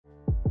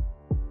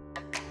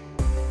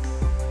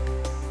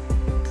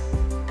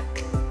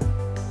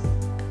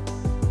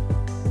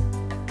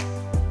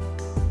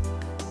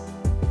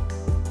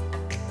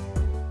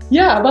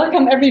Yeah,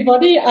 welcome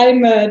everybody.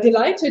 I'm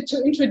delighted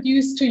to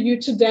introduce to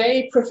you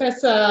today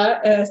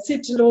Professor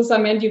Sidh Losa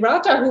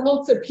Mendiratta, who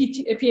holds a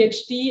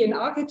PhD in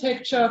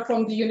architecture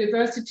from the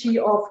University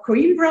of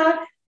Coimbra.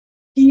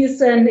 He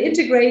is an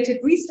integrated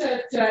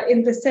researcher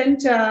in the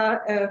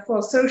Center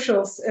for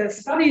Social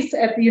Studies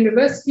at the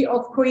University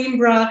of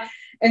Coimbra.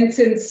 And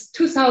since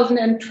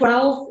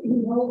 2012, he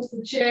holds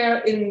the chair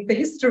in the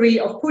history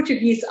of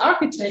Portuguese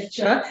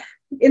architecture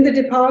in the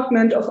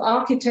Department of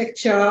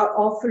Architecture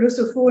of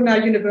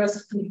Lusófona,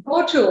 University of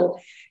Porto.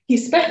 He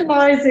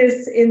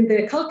specializes in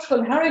the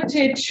cultural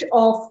heritage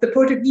of the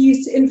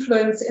Portuguese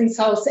influence in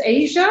South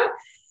Asia,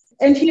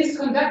 and he has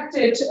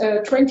conducted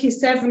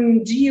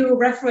 27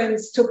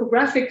 georeferenced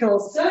topographical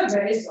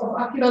surveys of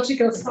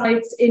archaeological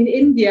sites in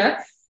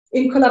India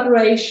in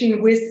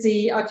collaboration with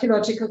the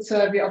Archaeological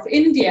Survey of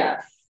India.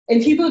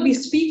 And he will be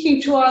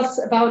speaking to us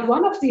about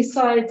one of these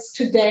sites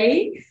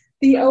today,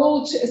 the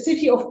old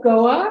city of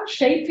Goa,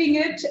 shaping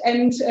it,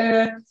 and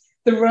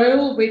the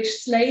role which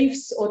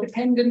slaves or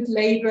dependent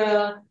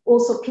labor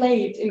also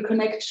played in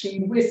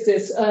connection with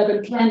this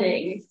urban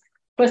planning.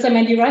 Professor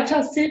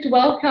Mendiratta, Sidh,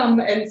 welcome,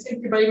 and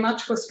thank you very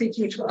much for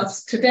speaking to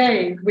us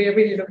today. We're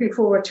really looking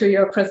forward to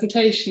your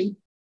presentation.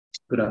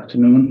 Good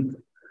afternoon.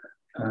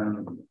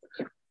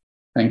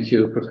 Thank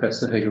you,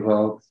 Professor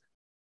Hegewald,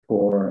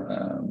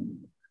 for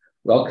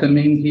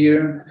welcoming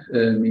here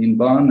me in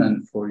Bonn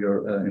and for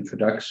your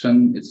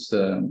introduction. It's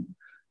a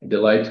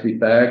delight to be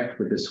back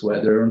with this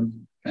weather.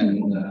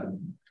 And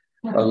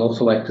I'd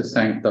also like to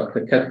thank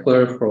Dr.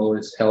 Kettler for all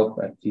his help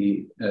at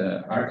the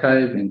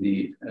archive in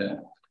the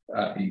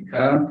AIK.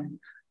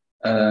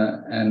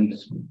 And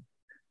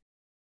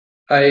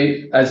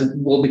as it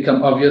will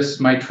become obvious,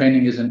 my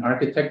training is in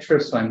architecture,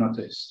 so I'm not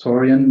a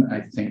historian.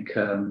 I think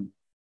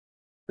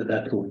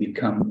that will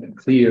become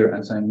clear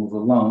as I move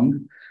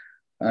along.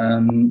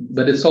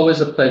 But it's always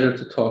a pleasure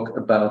to talk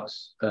about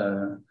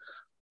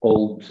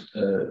old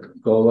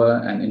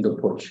Goa and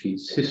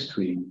Indo-Portuguese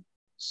history.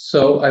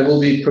 So I will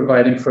be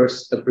providing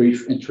first a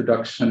brief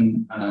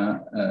introduction,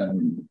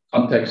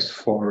 context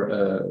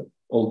for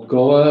old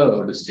Goa,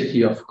 or the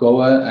city of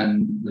Goa,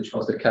 and which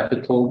was the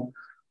capital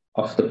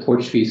of the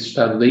Portuguese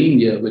Estado da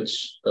Índia,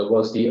 which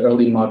was the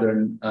early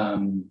modern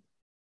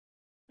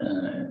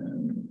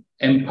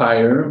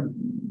empire,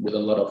 with a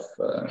lot of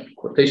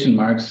quotation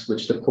marks,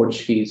 which the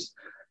Portuguese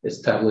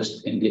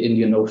established in the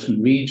Indian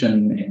Ocean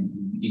region,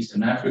 in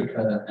Eastern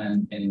Africa,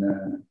 and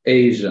in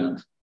Asia.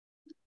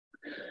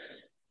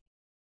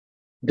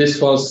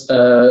 This was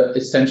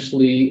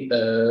essentially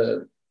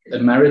a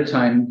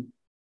maritime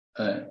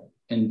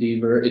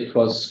endeavor. It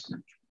was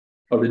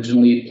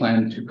originally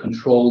planned to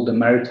control the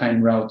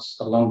maritime routes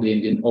along the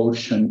Indian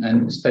Ocean,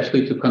 and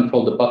especially to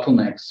control the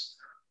bottlenecks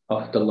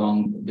of the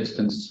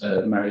long-distance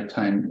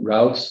maritime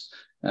routes.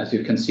 As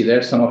you can see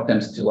there, some of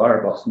them still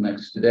are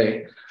bottlenecks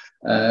today.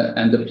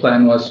 And the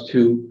plan was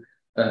to,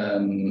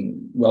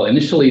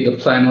 initially the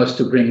plan was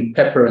to bring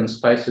pepper and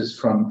spices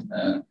from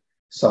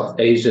South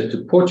Asia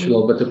to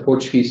Portugal, but the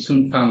Portuguese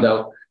soon found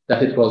out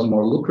that it was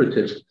more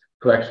lucrative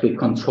to actually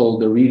control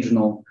the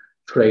regional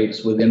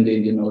trades within the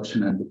Indian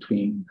Ocean and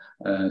between,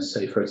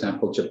 say, for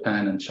example,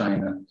 Japan and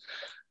China.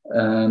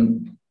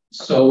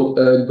 So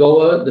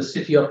Goa, the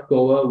city of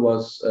Goa,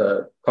 was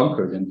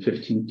conquered in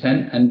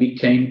 1510 and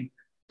became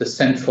the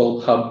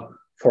central hub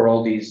for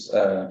all these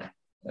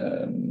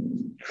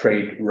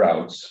trade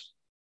routes.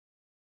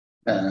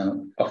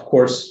 Of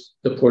course,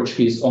 the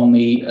Portuguese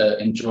only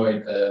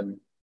enjoyed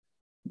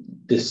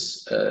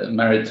this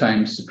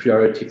maritime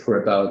superiority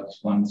for about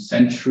 1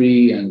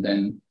 century, and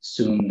then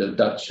soon the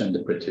Dutch and the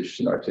British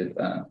started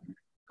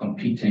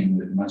competing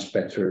with much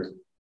better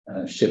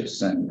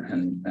ships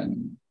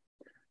and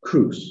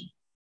crews.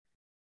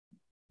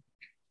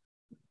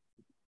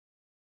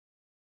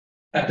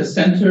 At the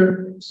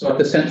center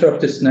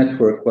of this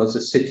network was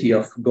the city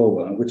of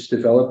Goa, which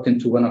developed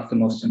into one of the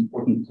most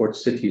important port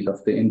cities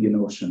of the Indian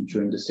Ocean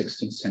during the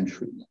 16th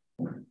century.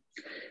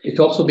 It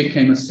also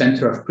became a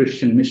center of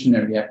Christian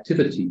missionary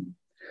activity,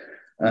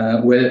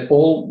 where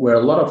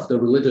a lot of the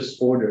religious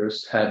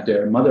orders had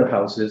their mother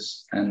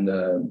houses and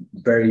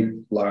very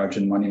large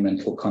and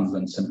monumental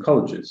convents and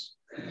colleges.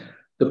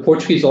 The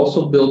Portuguese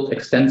also built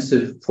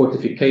extensive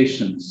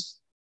fortifications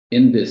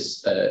in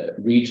this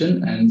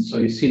region, and so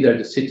you see there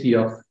the city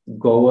of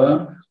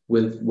Goa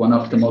with one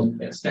of the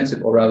most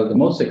extensive, or rather the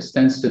most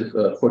extensive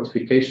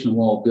fortification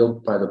wall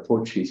built by the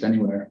Portuguese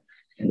anywhere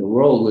in the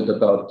world, with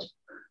about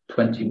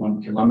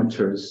 21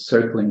 kilometers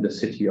circling the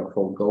city of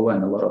Old Goa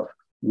and a lot of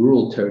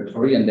rural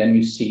territory. And then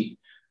you see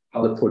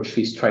how the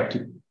Portuguese tried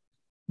to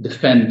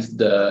defend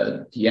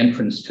the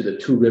entrance to the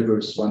two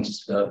rivers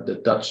once the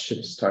Dutch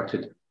ships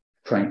started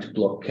trying to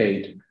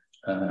blockade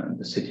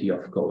the city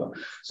of Goa.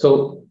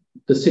 So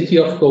the city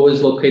of Goa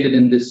is located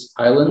in this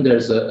island.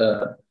 There's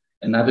a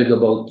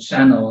navigable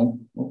channel,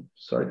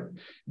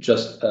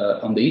 just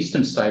on the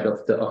eastern side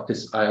of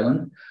this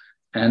island,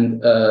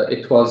 and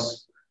it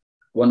was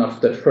one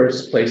of the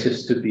first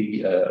places to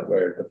be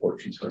where the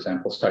Portuguese, for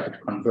example, started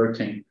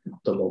converting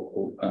the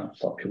local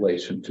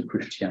population to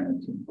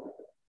Christianity.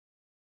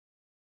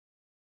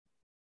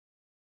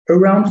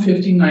 Around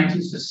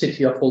 1590s, the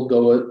city of Old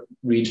Goa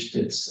reached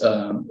its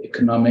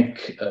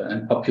economic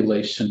and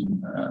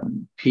population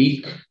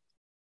peak,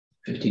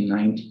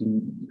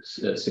 1519,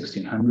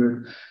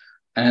 1600.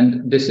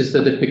 And this is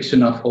the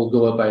depiction of Old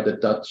Goa by the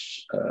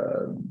Dutch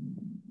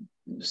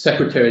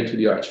secretary to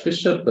the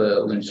Archbishop,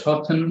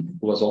 Lusófona,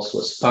 who was also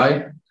a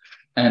spy.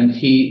 And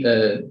he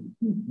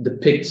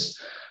depicts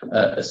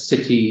a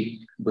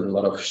city with a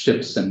lot of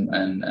ships and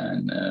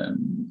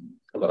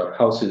a lot of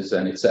houses,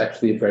 and it's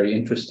actually a very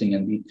interesting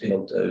and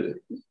detailed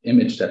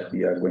image that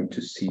we are going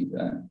to see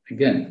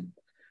again.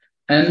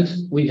 And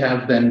we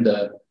have then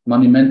the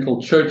monumental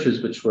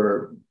churches, which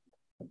were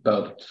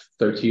about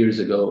 30 years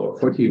ago or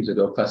 40 years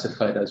ago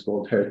classified as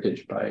World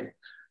Heritage by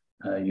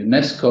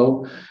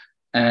UNESCO.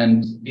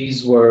 And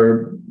these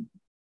were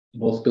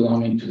both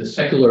belonging to the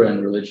secular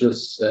and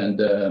religious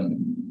and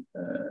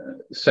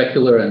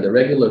secular and the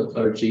regular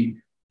clergy.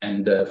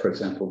 And for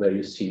example, there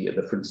you see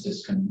the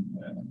Franciscan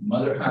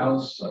Mother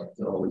House of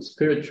the Holy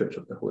Spirit, Church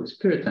of the Holy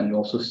Spirit. And you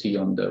also see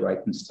on the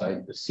right-hand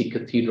side the Sea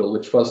Cathedral,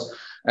 which was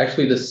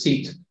actually the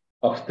seat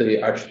of the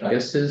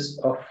Archdiocese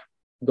of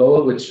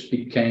Goa,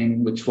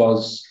 which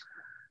was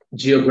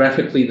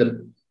geographically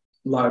the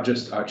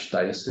largest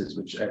archdiocese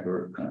which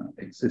ever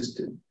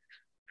existed.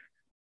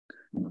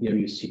 Here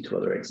you see two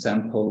other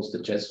examples,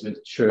 the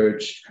Jesuit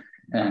church,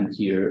 and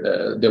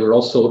here there were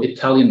also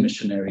Italian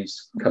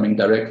missionaries coming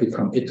directly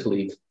from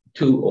Italy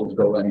to Old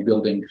Goa and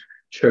building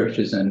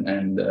churches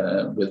and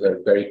with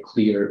a very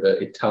clear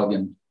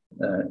Italian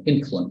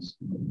influence,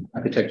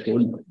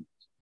 architectural influence.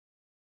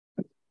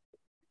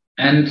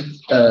 And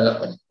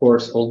of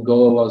course, Old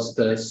Goa was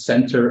the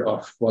center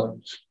of what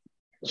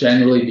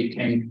generally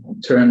became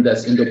termed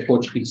as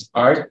Indo-Portuguese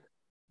art,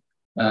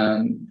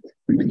 an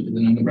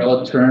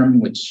umbrella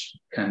term which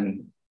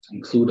can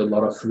include a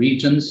lot of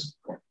regions.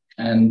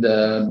 And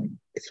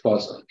it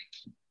was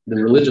the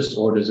religious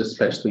orders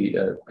especially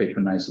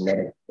patronized a lot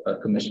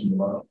of, commissioned a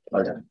lot of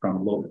art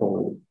from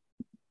local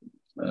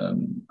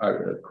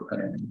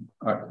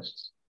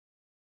artists.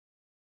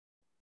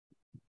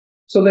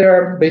 So there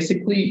are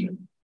basically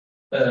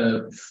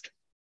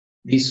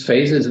these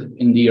phases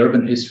in the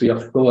urban history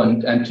of Goa,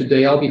 and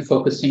today I'll be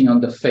focusing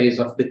on the phase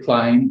of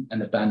decline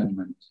and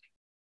abandonment.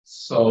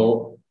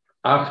 So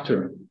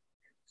after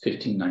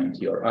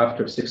 1590 or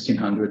after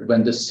 1600,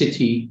 when the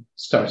city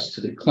starts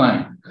to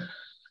decline.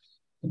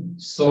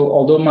 So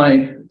although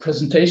my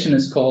presentation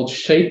is called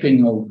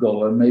Shaping Old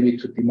Goa, maybe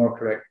it would be more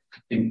correct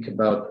to think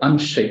about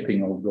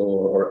unshaping Old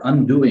Goa or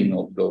undoing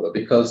Old Goa,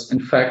 because in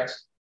fact,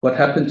 what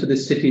happened to the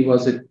city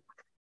was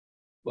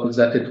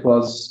that it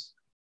was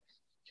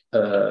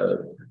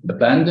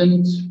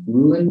abandoned,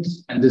 ruined,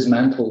 and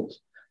dismantled,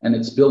 and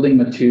its building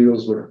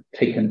materials were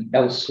taken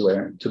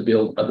elsewhere to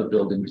build other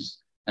buildings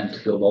and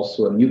to build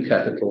also a new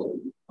capital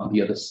on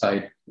the other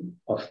side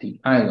of the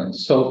island.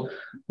 So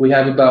we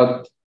have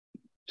about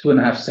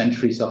 2.5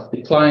 centuries of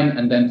decline,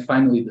 and then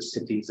finally the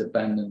city is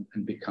abandoned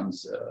and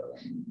becomes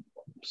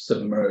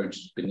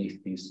submerged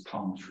beneath these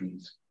palm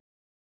trees.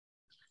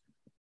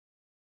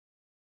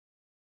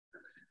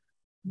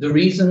 The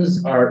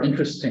reasons are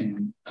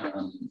interesting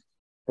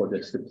for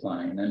this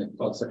decline, and it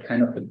was a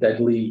kind of a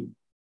deadly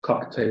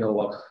cocktail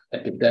of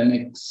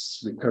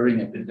epidemics, recurring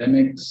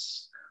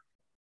epidemics,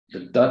 the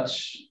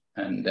Dutch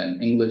and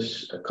then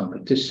English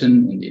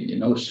competition in the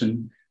Indian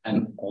Ocean,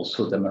 and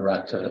also the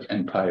Maratha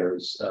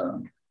Empire's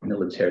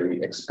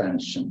military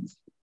expansion.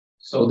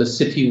 So the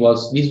city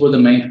these were the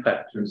main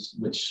factors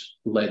which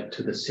led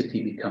to the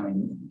city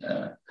becoming,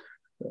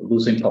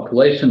 losing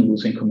population,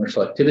 losing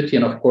commercial activity.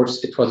 And of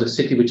course, it was a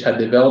city which had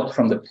developed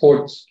from the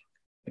port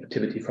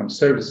activity from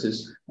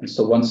services. And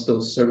so once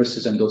those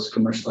services and those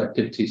commercial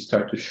activities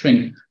start to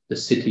shrink, the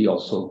city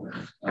also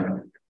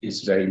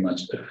is very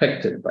much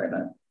affected by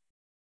that.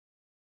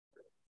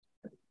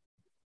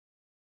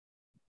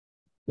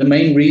 The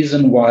main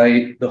reason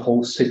why the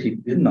whole city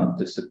did not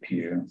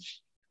disappear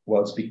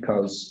was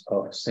because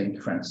of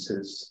St.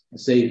 Francis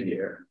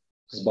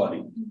Xavier's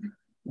body,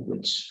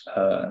 which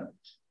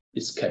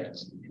is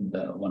kept in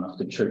one of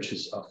the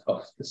churches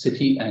of the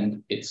city,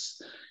 and it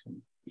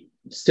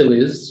still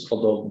is,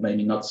 although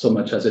maybe not so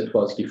much as it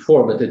was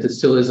before, but it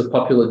still is a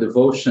popular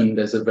devotion.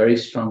 There's a very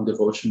strong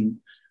devotion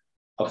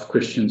of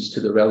Christians to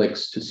the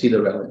relics, to see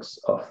the relics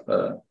of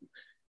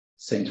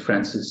St.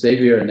 Francis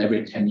Xavier, and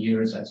every 10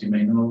 years, as you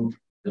may know,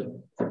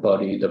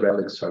 the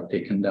relics are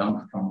taken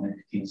down from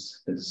his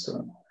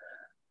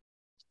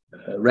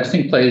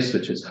resting place,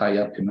 which is high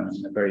up in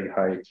a very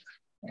high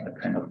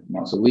kind of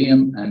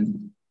mausoleum,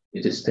 and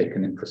it is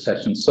taken in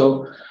procession.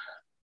 So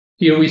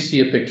here we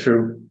see a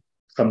picture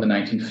from the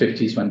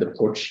 1950s when the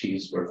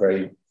Portuguese were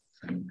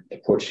the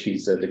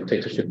Portuguese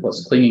dictatorship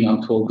was clinging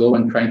on to Old Goa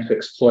and trying to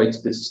exploit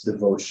this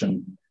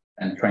devotion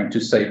and trying to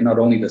save not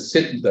only the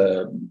city,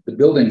 the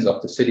buildings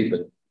of the city,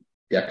 but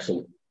the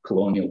actual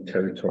colonial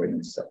territory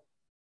itself.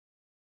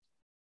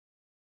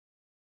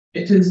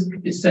 It is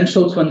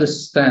essential to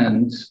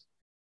understand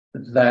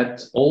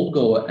that Old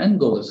Goa and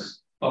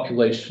Goa's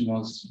population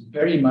was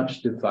very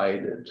much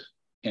divided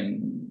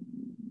in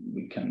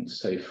we can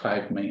say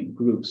 5 main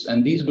groups,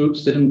 and these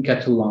groups didn't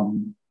get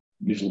along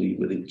usually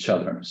with each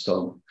other.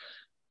 So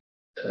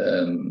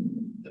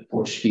the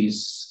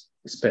Portuguese,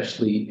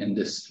 especially in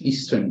this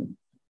eastern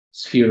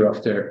sphere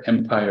of their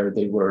empire,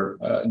 they were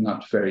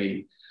not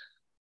very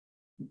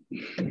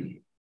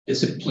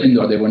disciplined,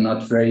 or they were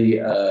not very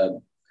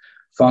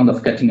fond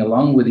of getting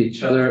along with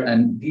each other.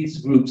 And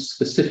these groups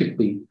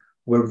specifically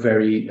were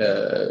very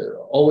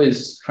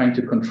always trying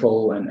to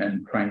control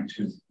and trying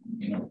to,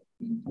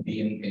 be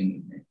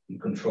in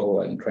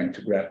control and trying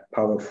to grab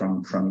power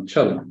from each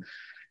other.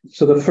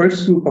 So the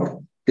first group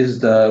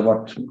is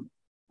what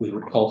we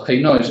would call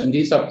Reinões, and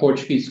these are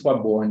Portuguese who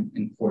are born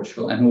in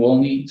Portugal and who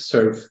only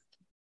serve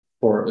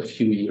for a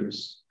few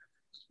years,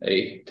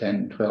 8,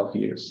 10, 12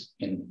 years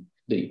in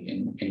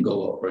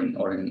Goa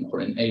or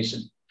in Asia.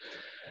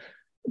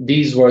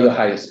 These were the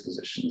highest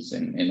positions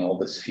in all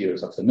the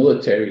spheres of the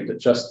military, the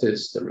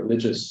justice, the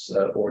religious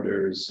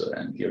orders,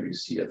 and here you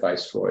see a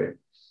viceroy.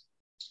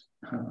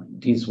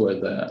 These were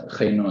the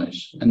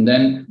Reinões. And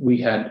then we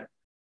had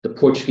the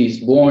Portuguese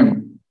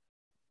born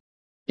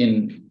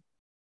in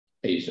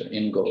Asia,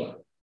 in Goa.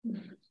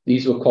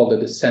 These were called the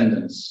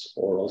descendants,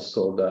 or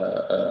also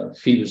the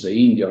filhos da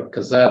Índia, or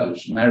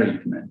casados,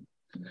 married men.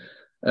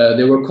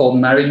 They were called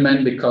married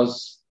men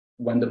because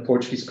when the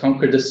Portuguese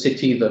conquered the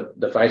city,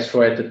 the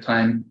viceroy at the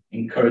time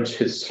encouraged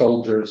his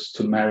soldiers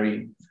to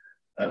marry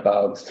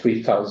about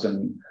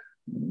 3,000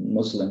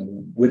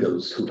 Muslim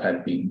widows whose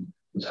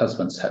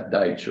husbands had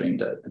died during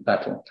the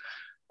battle.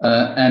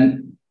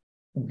 And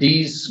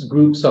these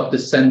groups of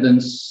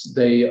descendants,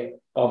 they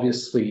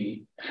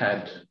obviously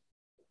had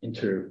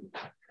their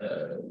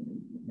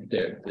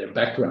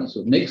backgrounds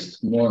were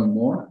mixed more and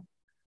more.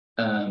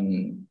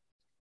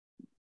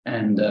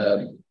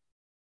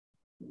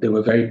 They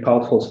were very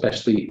powerful,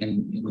 especially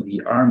in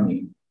the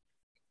army,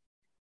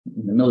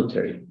 in the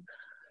military.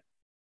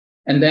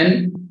 And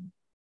then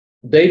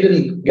they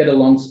didn't get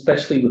along,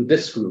 especially with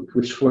this group,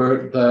 which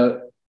were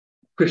the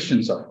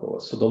Christians of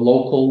Goa, so the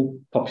local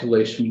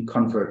population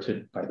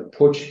converted by the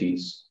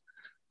Portuguese,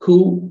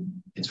 who,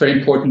 it's very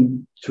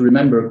important to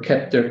remember,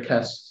 kept their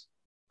caste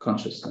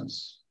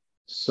consciousness.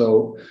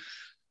 So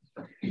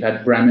you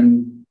had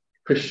Brahmin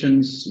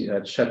Christians, you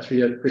had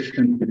Kshatriya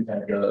Christians, you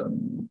had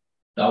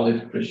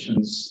Dalit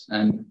Christians,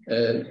 and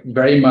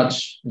very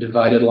much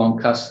divided along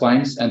caste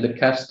lines, and the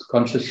caste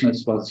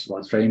consciousness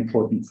was very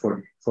important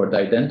for the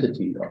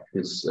identity of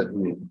this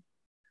group.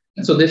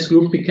 And so this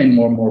group became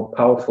more and more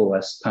powerful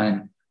as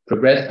time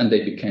progressed, and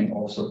they became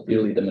also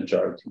clearly the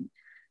majority.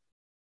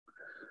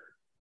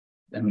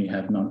 Then we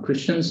have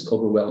non-Christians,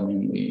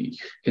 overwhelmingly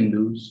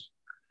Hindus.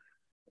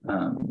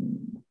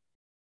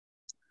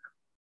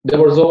 There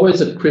was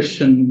always a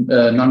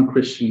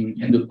non-Christian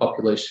Hindu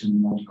population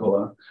in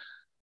Goa.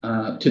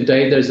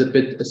 Today, there's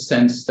a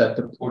sense that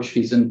the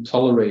Portuguese didn't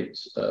tolerate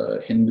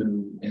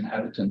Hindu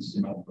inhabitants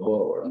in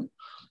Goa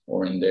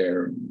or in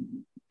their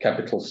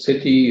capital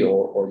city,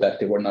 or that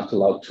they were not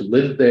allowed to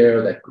live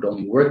there, that could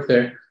only work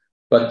there.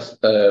 But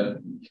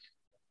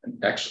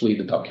actually,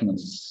 the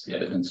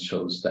evidence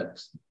shows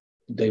that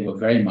they were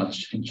very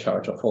much in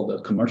charge of all the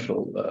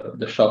commercial,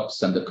 the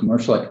shops and the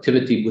commercial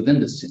activity within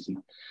the city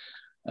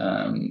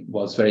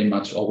was very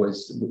much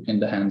always in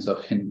the hands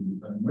of Hindu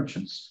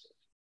merchants.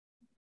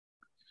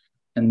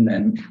 And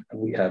then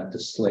we have the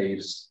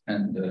slaves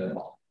and the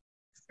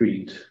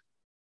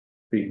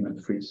freedmen,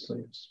 free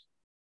slaves.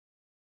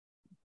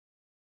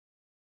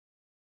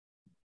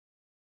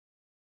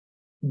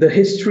 The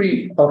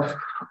history of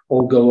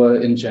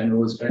Goa in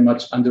general is very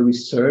much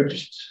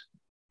under-researched,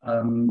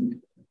 and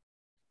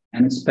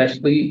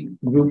especially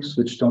groups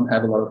which don't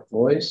have a lot of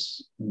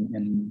voice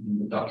in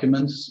the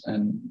documents.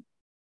 And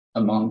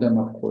among them,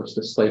 of course,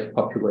 the slave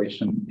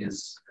population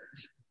is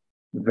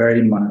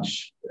very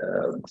much,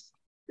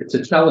 it's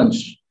a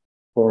challenge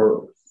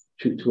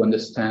to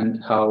understand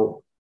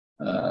how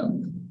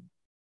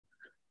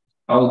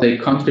they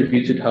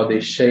contributed, how they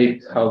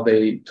shaped, how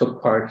they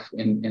took part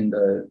in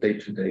the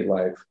day-to-day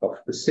life of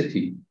the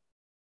city.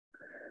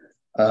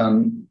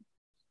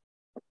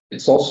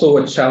 It's also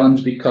a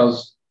challenge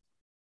because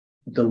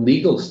the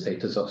legal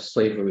status of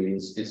slavery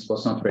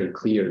was not very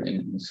clear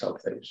in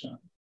South Asia.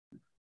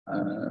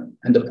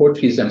 And the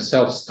Portuguese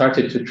themselves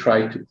started to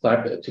try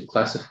to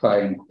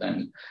classify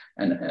and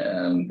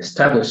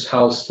establish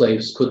how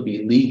slaves could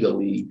be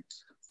legally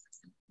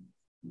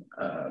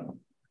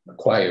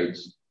acquired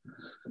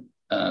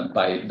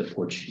by the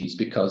Portuguese,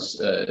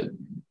 because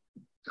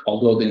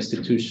although the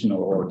institution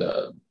or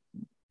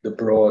the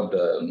broad,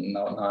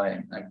 now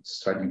I'm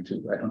starting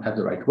to, I don't have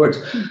the right words,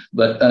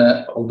 but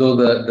although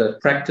the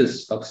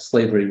practice of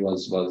slavery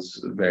was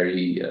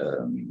very,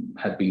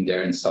 had been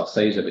there in South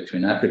Asia,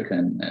 between Africa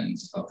and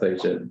South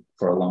Asia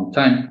for a long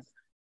time,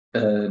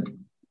 it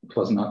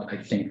was not, I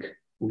think,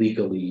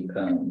 legally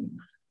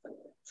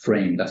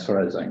framed, as far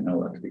as I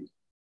know, at least.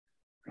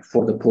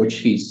 For the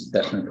Portuguese,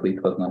 definitely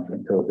it was not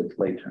until a bit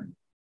later.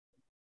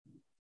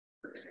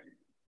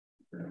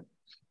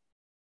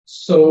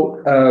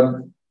 So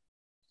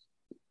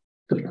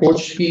the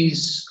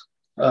Portuguese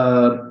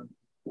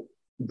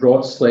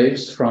brought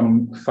slaves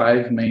from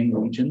 5 main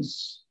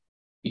regions: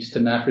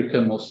 Eastern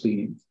Africa,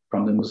 mostly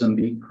from the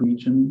Mozambique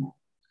region,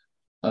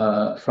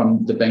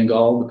 from the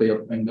Bengal, the Bay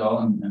of Bengal,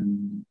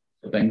 and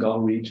the Bengal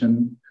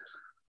region,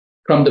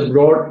 from the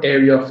broad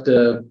area of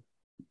the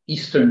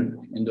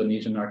Eastern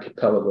Indonesian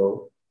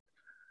archipelago,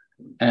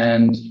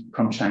 and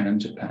from China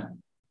and Japan.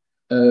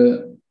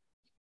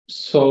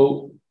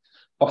 So,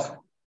 of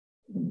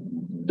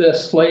the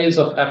slaves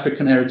of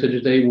African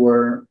heritage, they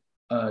were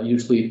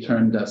usually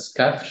termed as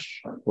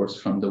kafsh, of course,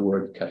 from the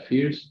word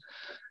kafirs.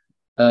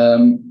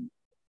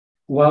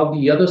 While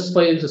the other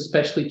slaves,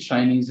 especially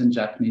Chinese and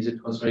Japanese,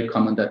 it was very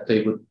common that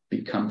they would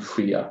become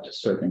free after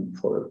serving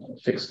for a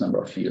fixed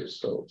number of years,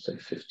 so say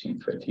 15,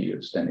 20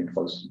 years. Then it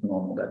was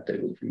normal that they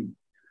would be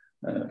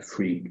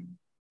free.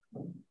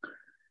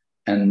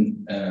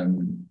 And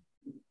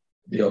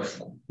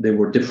there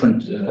were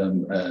different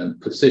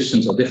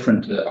positions or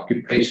different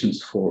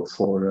occupations for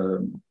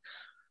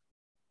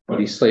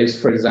these slaves.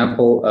 For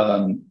example,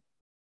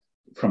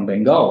 from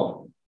Bengal,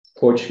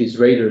 Portuguese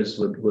raiders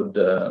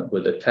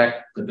would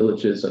attack the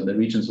villages and the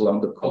regions along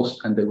the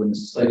coast, and they would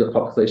enslave the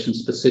population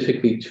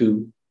specifically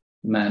to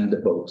man the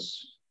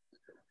boats,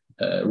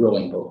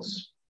 rowing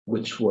boats,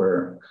 which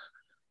were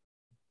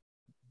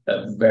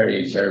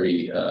very,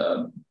 very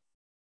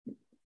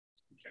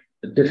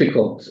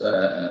difficult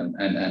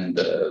and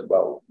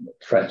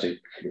tragic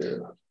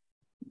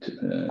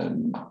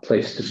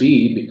place to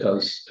be,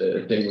 because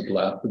they would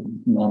last.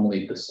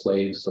 Normally, the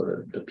slaves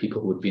or the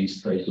people who would be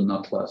enslaved would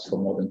not last for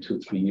more than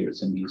 2-3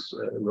 years in these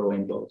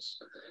rowing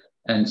boats.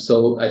 And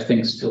so, I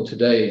think still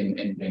today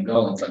in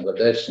Bengal, in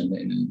Bangladesh,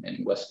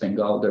 in West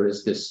Bengal, there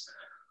is this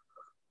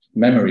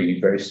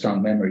memory, very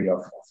strong memory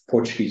of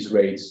Portuguese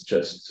raids,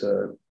 just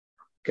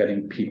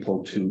getting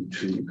people to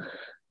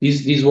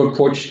these were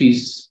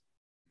Portuguese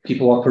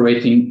people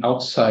operating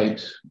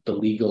outside the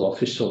legal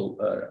official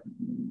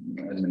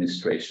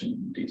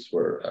administration. These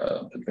were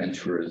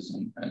adventurers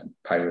and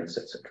pirates,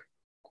 etc.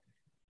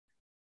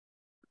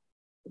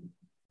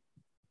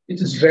 It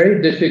is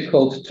very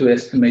difficult to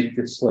estimate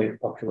the slave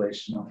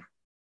population of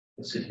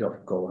the city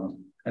of Goa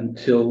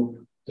until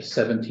the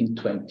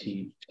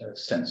 1720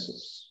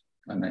 census.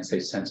 And I say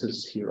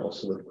census here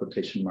also with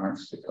quotation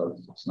marks, because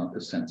it's not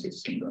the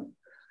census in the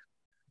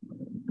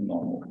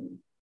normal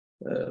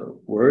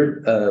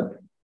word.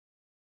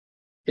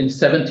 In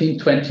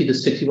 1720, the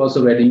city was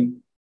already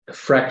a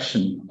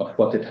fraction of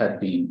what it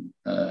had been,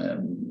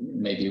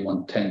 maybe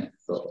 1/10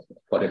 of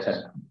what it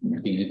had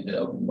been,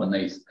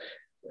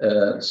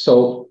 1/8.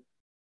 So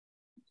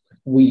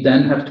we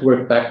then have to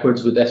work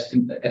backwards with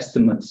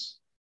estimates.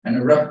 And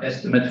a rough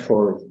estimate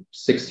for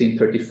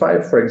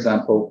 1635, for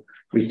example,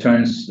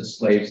 returns the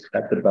slaves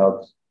at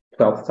about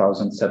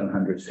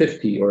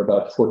 12,750, or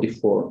about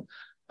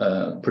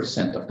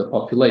 44% of the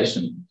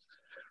population.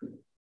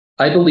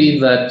 I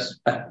believe that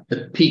at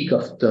the peak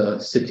of the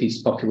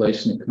city's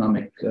population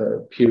economic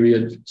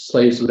period,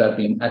 slaves would have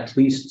been at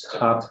least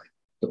half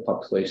the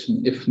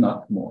population, if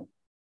not more.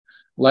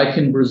 Like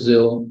in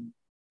Brazil,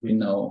 we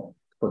know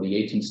for the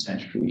 18th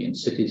century, in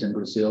cities in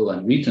Brazil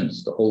and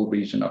regions, the whole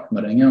region of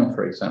Maranhão,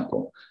 for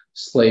example,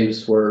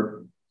 slaves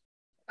were,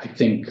 I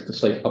think the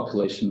slave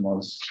population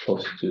was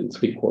close to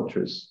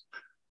 3/4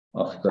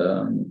 of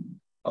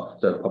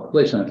the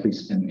population, at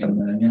least in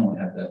Maranhão, we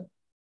had that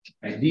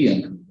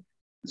idea.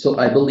 So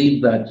I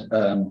believe that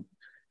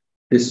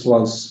this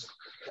was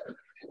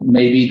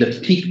maybe the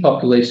peak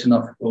population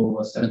of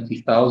over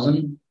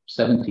 70,000,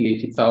 70,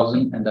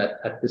 80,000, and that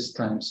at this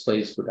time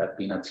slaves would have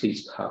been at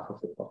least half of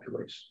the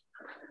population.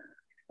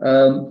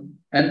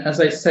 And as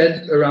I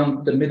said,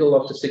 around the middle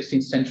of the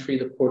 16th century,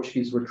 the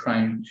Portuguese were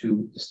trying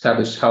to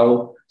establish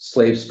how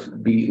slaves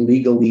could be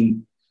legally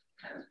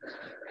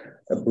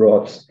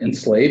brought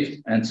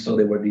enslaved. And so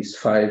there were these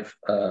 5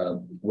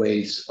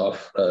 ways of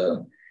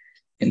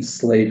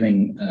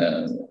enslaving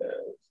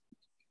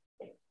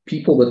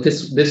people, but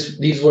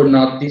these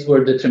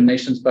were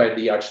determinations by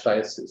the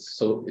archdiocese.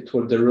 So it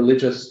were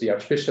the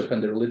archbishop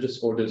and the religious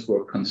orders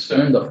were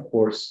concerned, of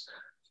course,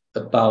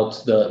 about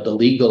the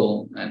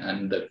legal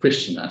and the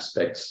Christian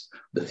aspects,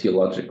 the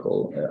theological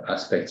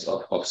aspects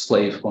of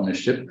slave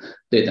ownership.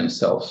 They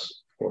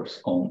themselves, of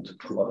course, owned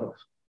a lot of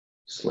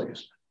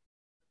slaves.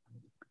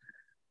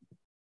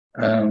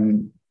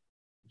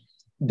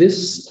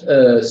 This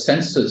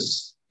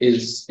census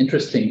is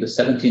interesting. The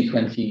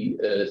 1720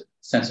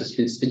 census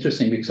is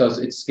interesting because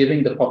it's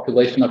giving the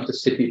population of the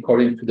city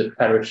according to the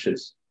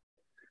parishes.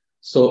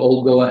 So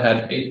Old Goa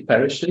had 8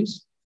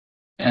 parishes,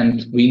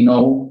 and we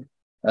know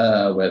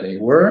where they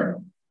were.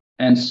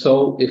 And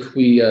so if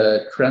we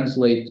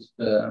translate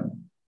the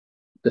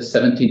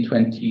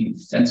 1720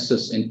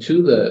 census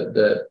into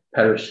the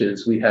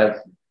parishes, we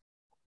have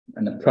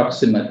an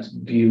approximate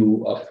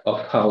view of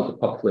how the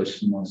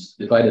population was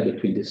divided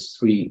between these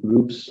 3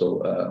 groups. So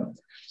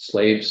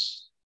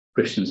slaves,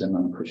 Christians, and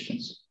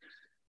non-Christians.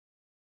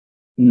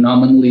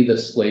 Nominally, the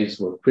slaves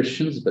were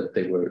Christians, but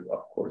they were,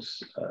 of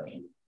course,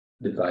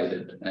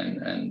 divided.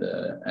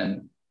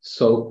 And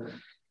so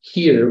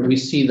here we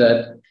see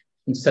that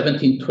in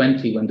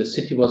 1720, when the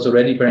city was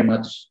already very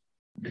much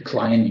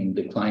declined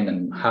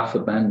and half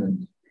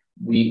abandoned,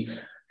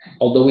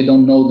 although we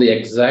don't know the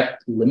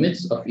exact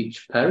limits of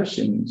each parish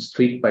in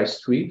street by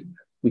street,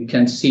 we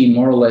can see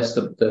more or less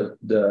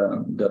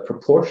the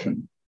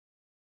proportion.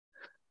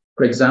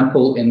 For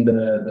example, in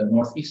the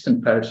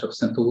northeastern parish of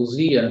Santa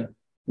Luzia,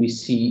 we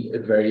see a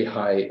very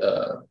high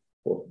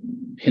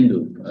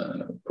Hindu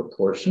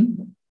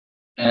proportion.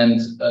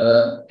 And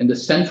in the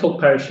central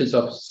parishes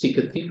of Sea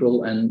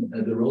Cathedral and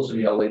the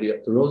Rosary, Our Lady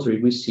of the Rosary,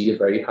 we see a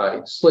very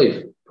high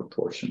slave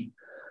proportion.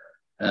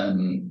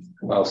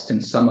 Whilst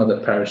in some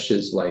other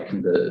parishes, like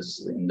in the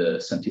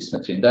Santísima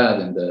Trindade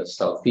in the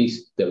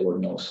southeast, there were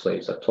no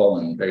slaves at all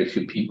and very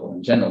few people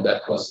in general.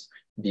 That was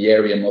the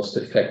area most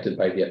affected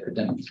by the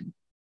epidemic.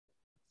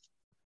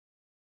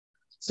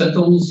 Santa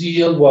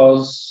Luzia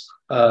was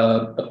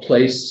a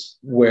place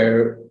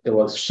where there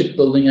was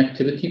shipbuilding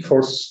activity.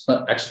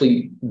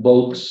 Actually,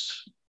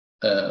 boats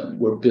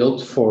were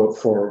built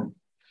for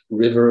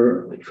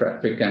river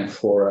traffic and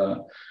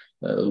for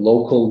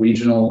local,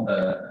 regional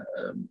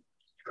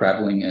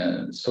traveling,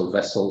 so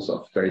vessels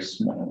of very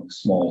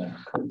small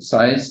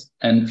size.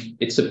 And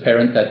it's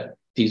apparent that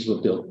these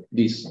were built.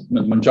 The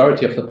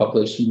majority of the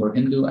population were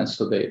Hindu, and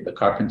so the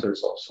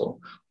carpenters also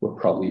were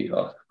probably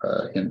of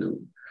Hindu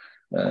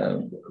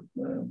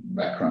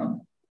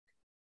background.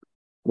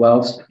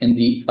 Whilst in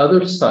the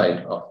other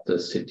side of the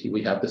city,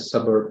 we have the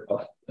suburb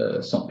of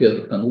São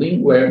Pedro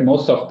Panelim, where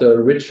most of the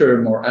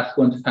richer, more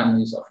affluent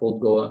families of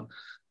Old Goa,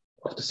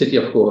 of the city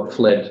of Goa,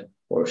 fled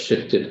or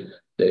shifted.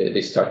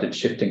 They started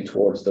shifting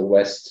towards the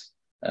west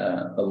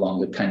along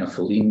the kind of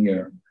a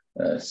linear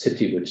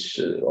city,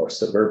 or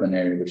suburban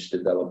area, which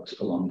developed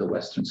along the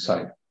western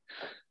side.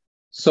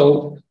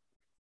 So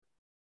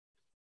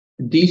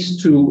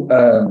these two.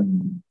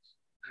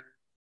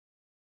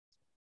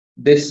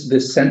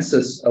 This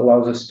census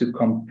allows us to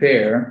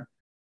compare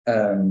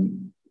have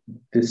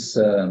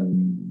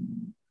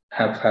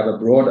a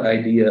broad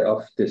idea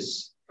of the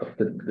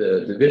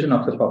division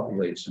of the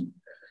population.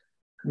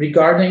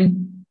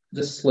 Regarding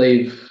the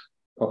slave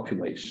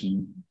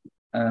population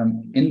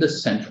in the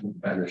central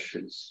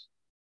parishes,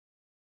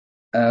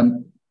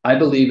 I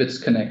believe it's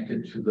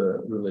connected to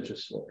the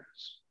religious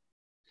orders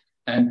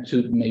and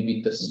to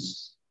maybe the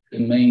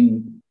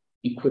main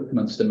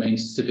equipments, the main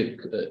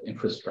civic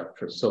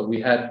infrastructure. So we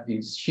had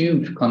these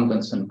huge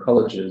convents and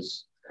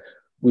colleges.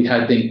 We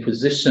had the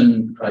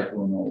Inquisition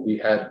tribunal. We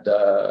had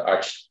the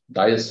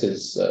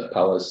Archdiocese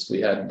Palace.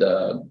 We had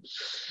the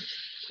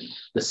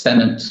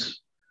Senate.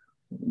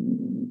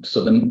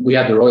 So then we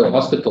had the Royal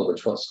Hospital,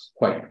 which was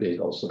quite big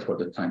also for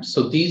the time.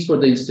 So these were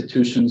the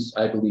institutions,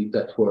 I believe,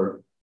 that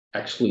were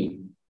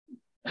actually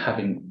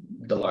having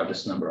the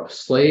largest number of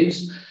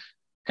slaves.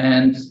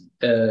 And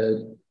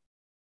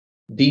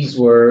these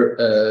were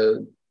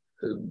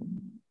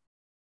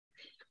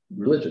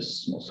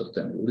religious, most of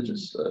them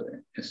religious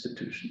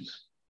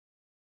institutions.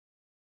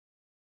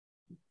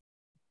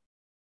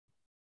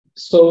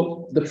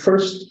 So the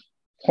first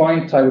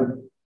point I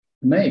would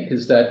make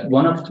is that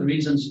one of the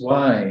reasons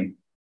why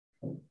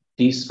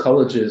these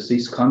colleges,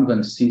 these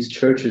convents, these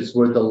churches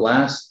were the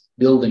last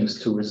buildings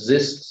to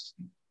resist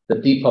the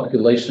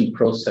depopulation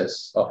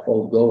process of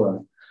Old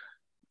Goa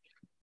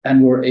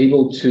and were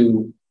able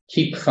to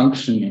keep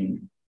functioning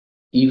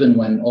even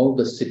when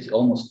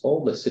almost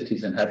all the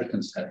city's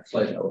inhabitants had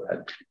fled or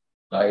had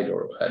died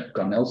or had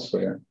gone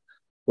elsewhere,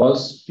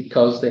 was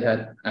because they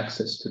had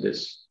access to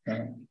this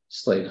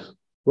slave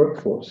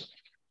workforce.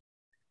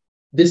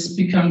 This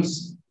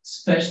becomes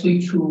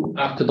especially true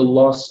after the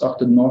loss of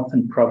the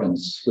northern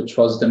province, which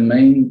was the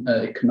main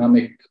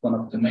one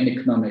of the main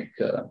economic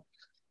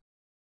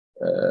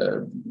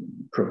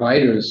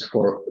providers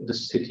for the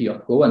city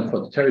of Goa and for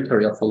the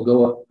territory of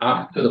Goa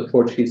after the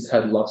Portuguese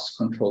had lost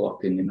control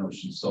of the Indian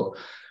Ocean. So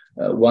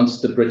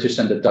once the British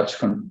and the Dutch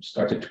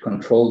started to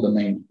control the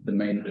main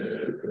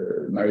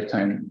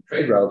maritime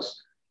trade routes,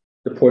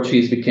 the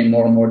Portuguese became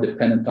more and more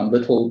dependent on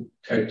little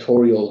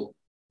territorial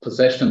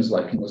possessions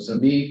like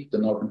Mozambique, the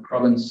northern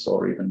province,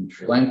 or even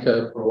Sri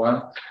Lanka for a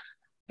while.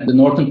 And the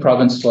northern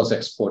province was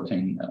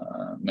exporting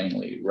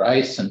mainly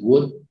rice and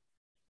wood.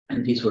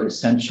 And these were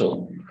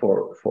essential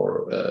for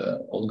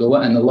Old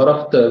Goa. And a lot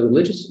of the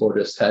religious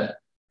orders had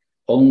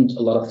owned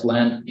a lot of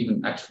land,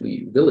 even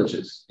actually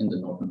villages in the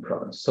northern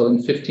province. So in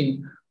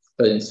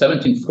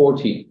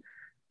 1740,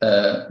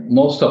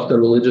 most of the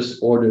religious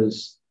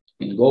orders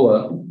in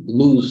Goa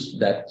lose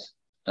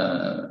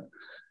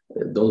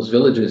those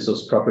villages,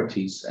 those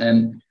properties.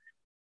 And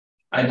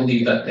I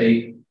believe that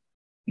they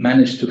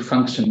managed to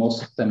function,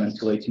 most of them,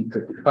 until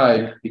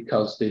 1835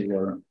 because they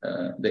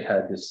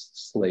had this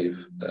slave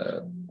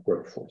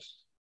workforce.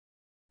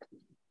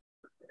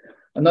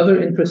 Another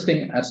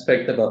interesting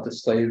aspect about the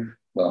slave,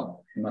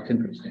 well, not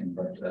interesting,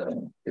 but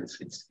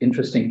it's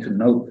interesting to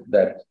note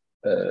that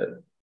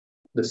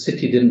the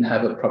city didn't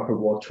have a proper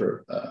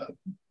water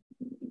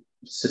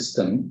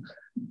system,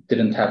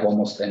 didn't have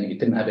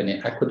any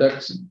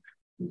aqueducts,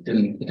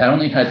 it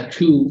only had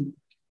 2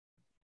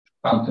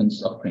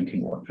 fountains of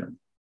drinking water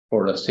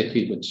for a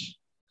city which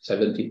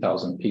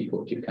 70,000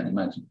 people, if you can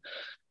imagine.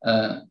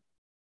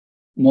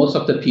 Most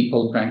of the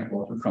people drank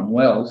water from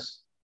wells,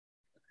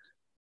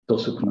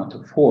 those who could not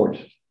afford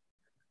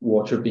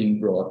water being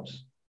brought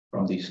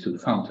from these two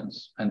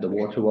fountains. And the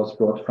water was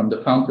brought from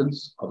the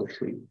fountains,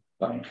 obviously,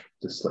 by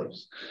the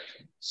slaves.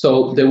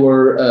 So there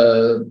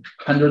were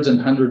hundreds and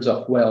hundreds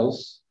of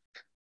wells,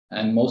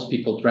 and most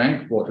people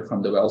drank water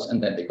from the wells,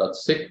 and then they got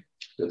sick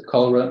with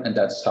cholera, and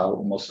that's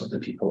how most of the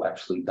people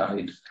actually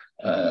died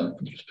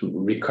to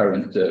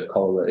recurrent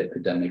cholera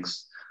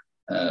epidemics,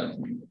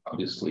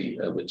 obviously,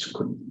 which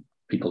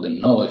people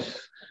didn't know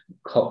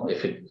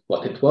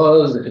what it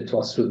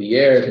was through the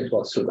air, if it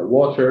was through the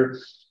water,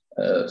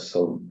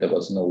 so there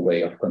was no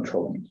way of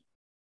controlling it.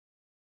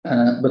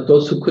 But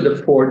those who could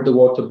afford the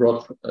water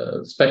brought,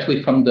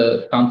 especially from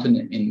the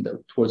fountain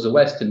towards the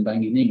west in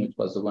Bangining, which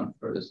was the one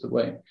furthest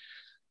away.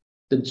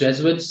 The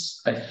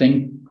Jesuits, I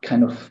think,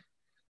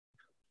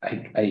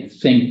 I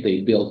think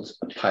they built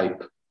a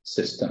pipe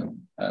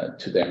system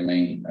to their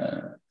main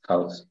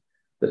house,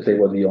 but they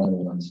were the only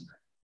ones.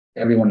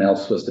 Everyone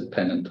else was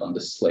dependent on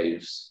the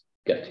slaves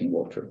getting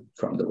water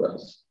from the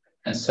wells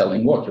and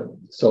selling water.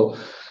 So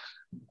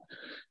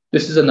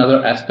this is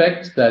another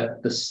aspect,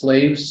 that the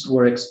slaves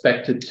were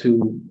expected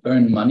to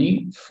earn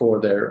money for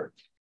their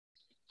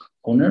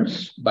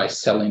owners by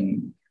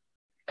selling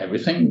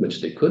everything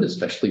which they could,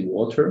 especially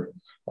water.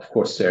 Of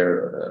course, there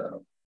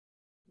are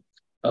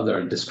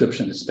other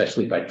descriptions,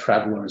 especially by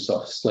travelers,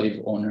 of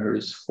slave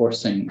owners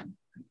forcing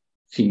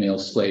female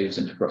slaves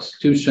into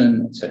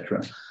prostitution,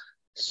 etc.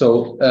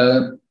 So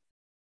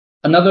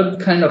another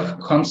kind of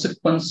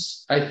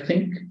consequence, I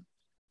think,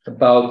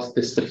 about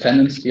this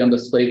dependency on the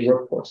slave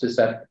workforce is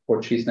that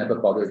Portuguese never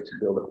bothered to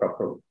build a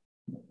proper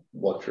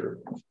water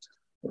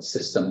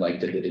system like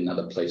they did in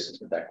other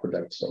places with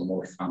aqueducts or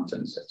more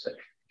fountains, etc.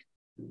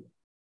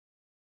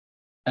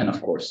 And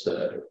of course,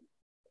 the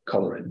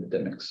cholera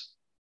epidemics.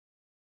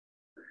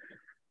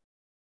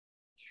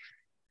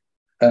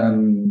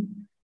 The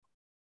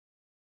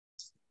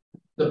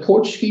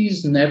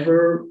Portuguese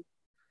never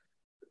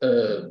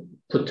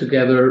put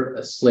together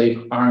a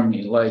slave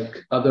army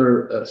like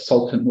other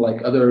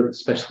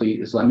especially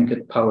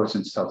Islamic powers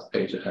in South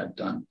Asia had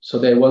done. So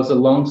there was a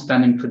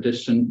long-standing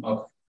tradition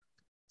of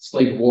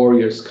slave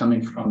warriors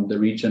coming from the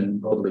region,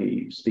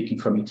 broadly speaking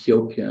from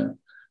Ethiopia,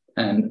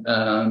 and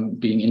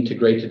being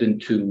integrated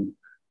into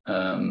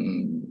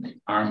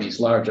armies,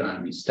 large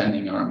armies,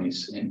 standing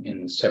armies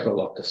in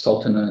several of the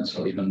sultanates,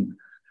 or even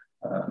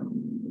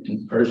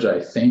in Persia,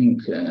 I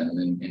think,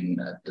 and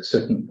at a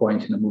certain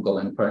point in the Mughal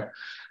Empire.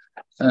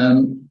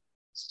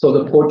 So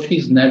the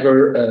Portuguese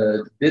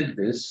never did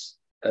this.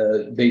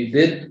 They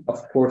did,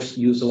 of course,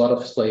 use a lot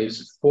of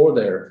slaves for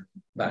their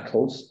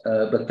battles,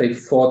 but they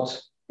fought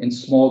in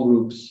small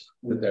groups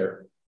with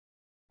their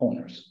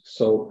owners.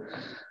 So,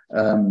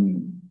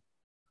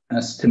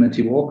 as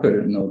Timothy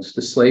Walker notes,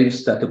 the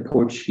slaves that the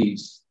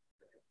Portuguese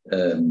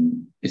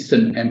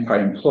Eastern Empire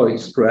employed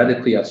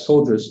sporadically as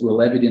soldiers were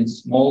levied in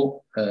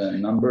small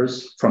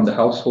numbers from the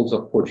households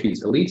of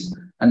Portuguese elites,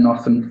 and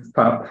often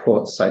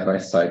fought side by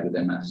side with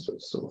their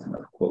masters. So, end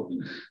of quote.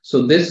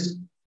 So this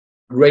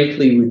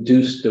greatly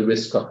reduced the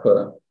risk of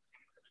a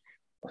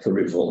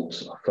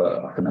revolt,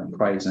 of an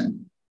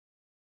uprising,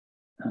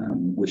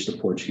 which the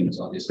Portuguese,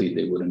 obviously,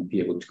 they wouldn't be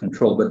able to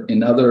control. But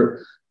in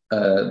other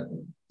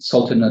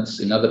sultanates,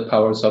 in other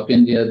powers of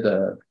India,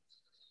 the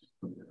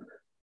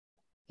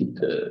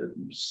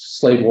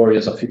slave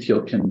warriors of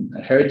Ethiopian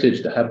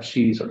heritage, the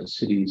Habshis or the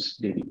Siddhis,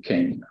 they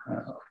became,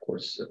 of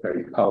course,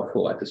 very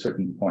powerful at a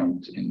certain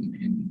point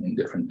in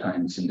different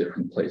times, in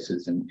different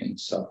places in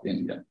South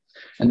India.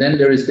 And then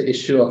there is the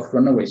issue of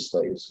runaway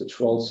slaves,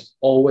 which was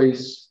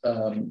always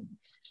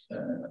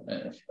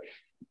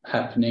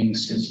happening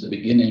since the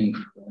beginning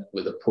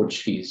with the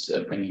Portuguese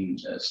bringing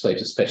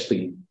slaves,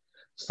 especially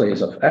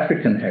slaves of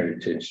African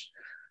heritage.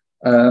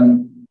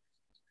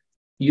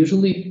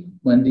 Usually,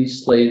 when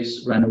these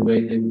slaves ran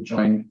away, they would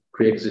join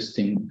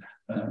pre-existing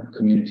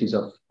communities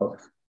of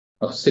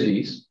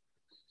cities.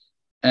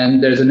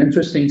 And there's an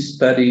interesting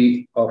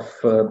study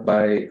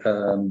by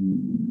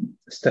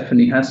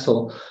Stephanie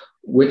Hassel,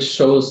 which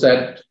shows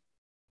that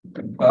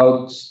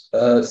about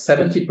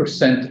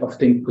 70% of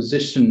the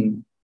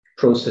imposition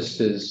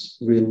processes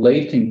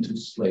relating to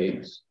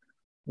slaves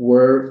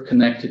were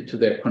connected to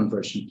their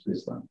conversion to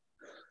Islam.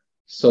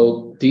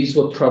 So these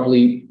were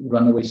probably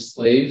runaway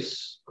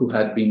slaves who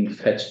had been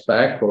fetched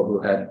back, or who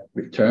had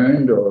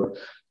returned, or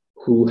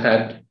who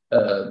had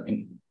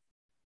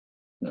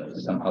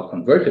somehow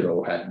converted,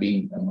 or had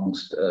been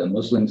amongst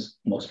Muslims,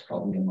 most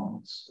probably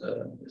amongst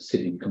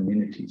city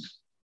communities.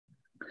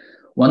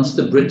 Once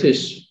the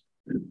British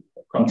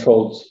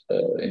controlled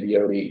in the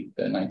early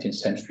 19th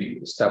century,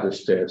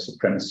 established their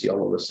supremacy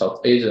all over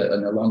South Asia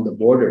and along the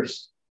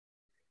borders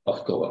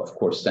of Goa, of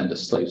course, then the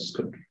slaves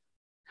could,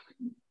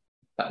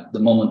 at the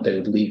moment they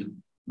would leave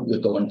the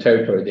Goan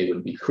territory, they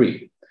would be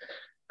free.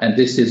 And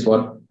this is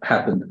what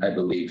happened, I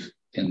believe,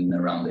 in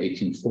around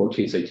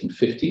 1840s,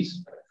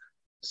 1850s.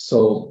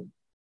 So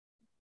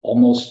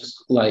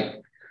almost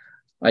like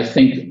I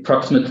think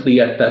approximately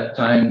at that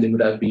time there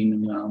would have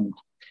been around,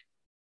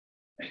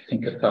 I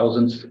think,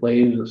 1,000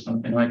 slaves or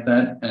something like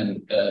that,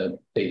 and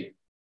they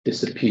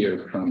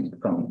disappear from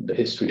the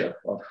history of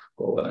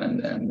Goa,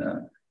 and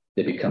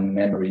they become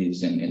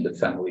memories in the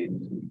family,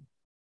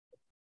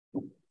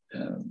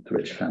 the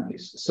rich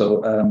families.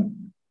 So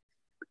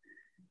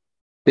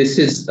this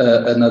is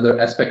another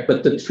aspect.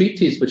 But the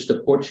treaties which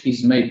the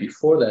Portuguese made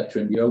before that,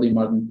 during the early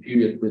modern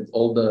period, with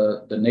all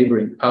the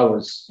neighboring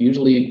powers,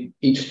 usually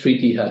each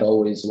treaty had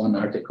always one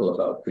article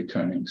about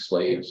returning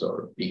slaves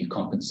or being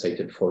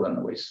compensated for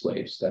runaway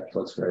slaves. That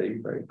was very,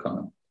 very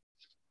common.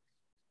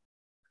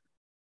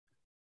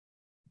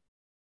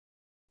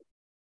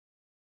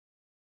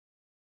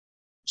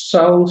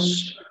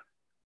 Charles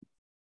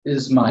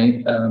is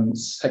my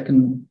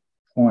second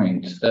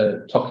point,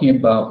 talking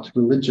about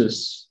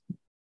religious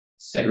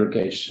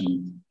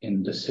segregation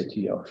in the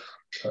city of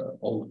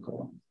Old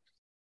Goa.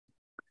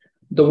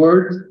 The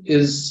word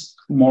is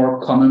more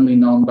commonly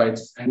known by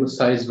its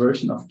anglicized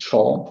version of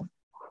Chol,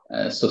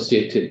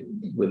 associated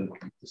with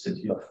the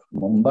city of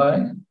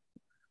Mumbai,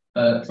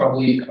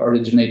 probably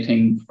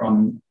originating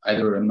from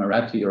either a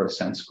Marathi or a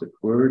Sanskrit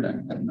word,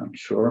 I'm not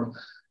sure.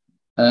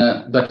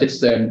 But it's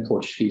there in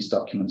Portuguese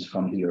documents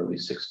from the early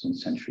 16th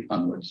century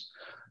onwards.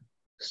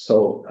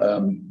 So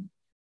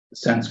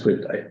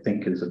Sanskrit, I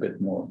think, is a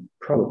bit more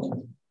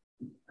probable.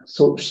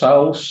 So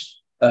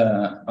Shaus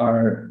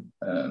are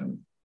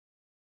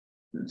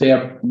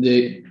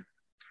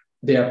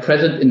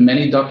present in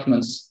many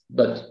documents,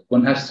 but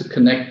one has to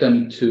connect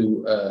them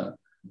to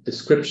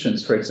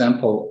descriptions, for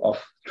example,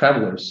 of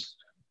travelers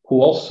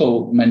who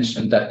also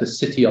mentioned that the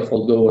city of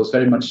Old Goa was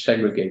very much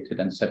segregated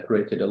and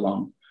separated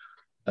along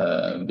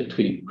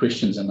between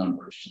Christians and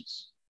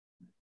non-Christians.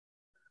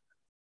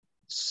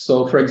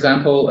 So, for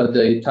example,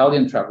 the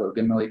Italian traveler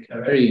Gemelli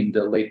Caveri in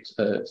the late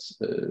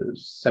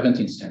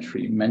 17th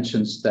century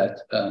mentions that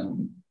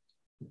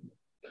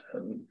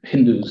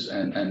Hindus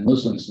and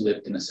Muslims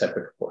lived in a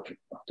separate portion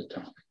of the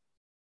town.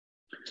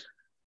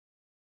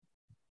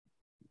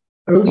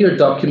 Earlier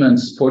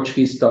documents,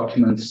 Portuguese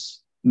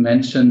documents,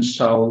 mention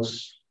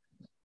Shaus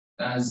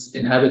as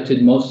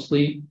inhabited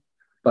mostly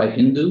by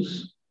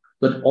Hindus,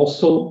 but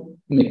also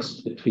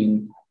mixed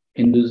between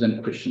Hindus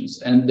and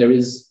Christians. And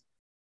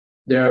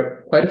there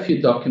are quite a few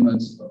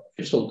documents,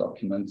 official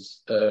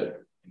documents,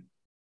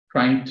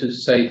 trying to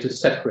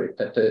separate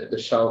that the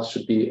Shaus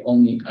should be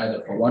only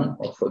either for one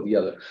or for the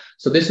other.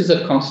 So this is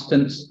a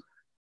constant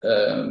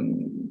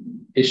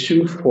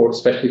issue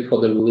especially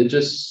for the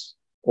religious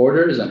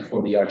orders and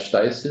for the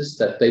archdiocese,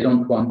 that they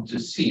don't want to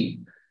see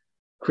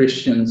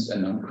Christians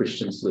and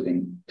non-Christians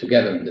living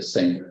together in the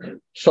same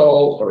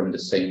shawl or in the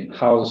same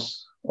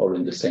house or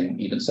in the same,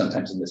 even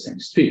sometimes in the same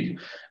street.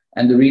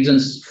 And the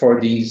reasons for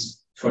this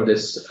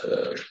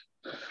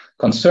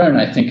concern,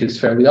 I think, is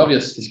fairly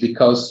obvious, is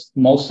because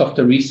most of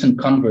the recent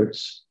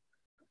converts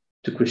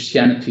to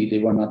Christianity, they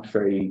were not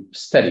very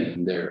steady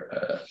in their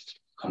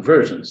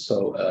conversions.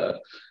 So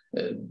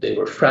they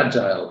were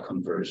fragile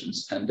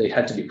conversions, and they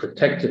had to be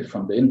protected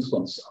from the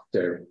influence of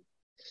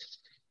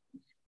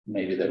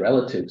maybe their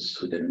relatives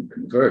who didn't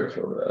convert,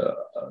 or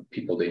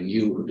people they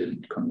knew who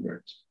didn't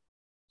convert.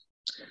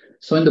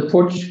 So in the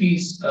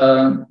Portuguese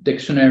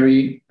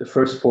dictionary, the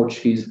first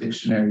Portuguese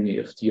dictionary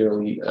of the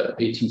early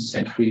 18th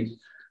century,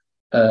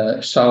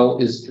 Chal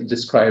is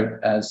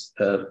described as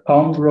a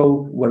palm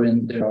grove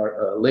wherein there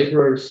are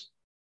laborers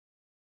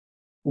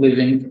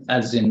living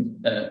as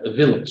in a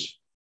village.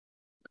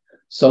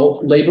 So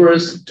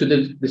laborers,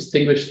 to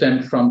distinguish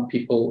them from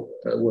people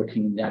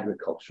working in the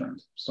agriculture,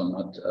 so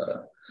not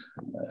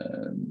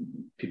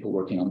people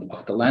working on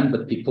the land,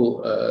 but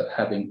people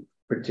having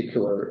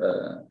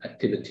particular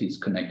activities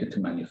connected to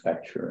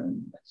manufacture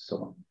and so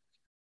on.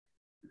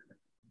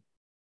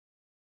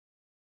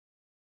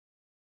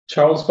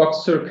 Charles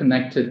Boxer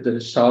connected the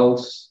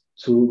Chals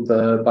to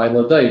the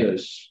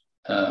bailadeiras,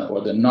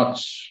 or the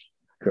notch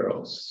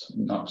girls,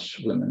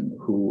 notch women,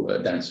 who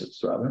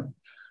dancers rather,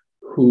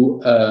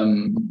 who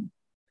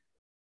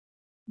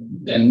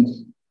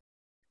then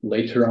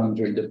later on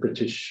during the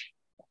British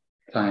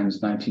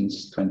times,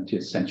 19th,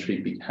 20th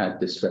century, had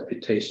this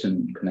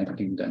reputation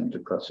connecting them to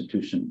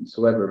prostitution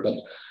whatsoever.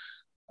 But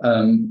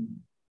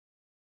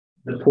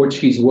the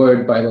Portuguese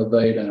word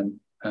bailadeira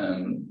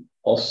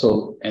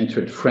also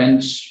entered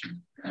French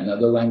and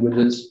other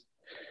languages.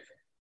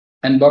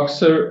 And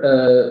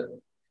Boxer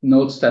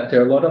notes that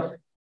there are a lot of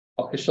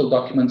official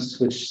documents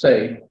which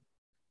say,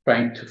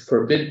 trying to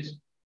forbid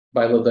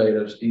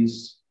bailadeiras,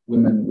 these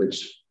women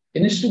which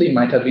initially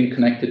might have been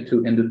connected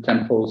to Hindu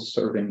temples,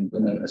 serving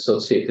women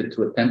associated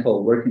to a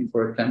temple, working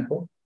for a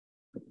temple,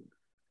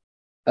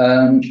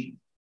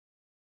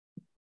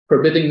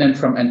 forbidding them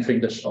from entering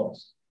the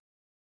shops,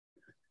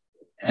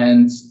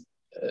 and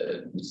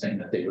saying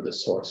that they were the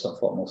source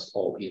of almost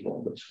all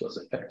evil which was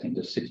affecting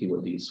the city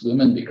with these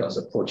women, because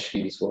the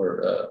Portuguese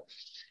were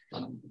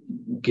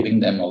giving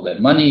them all their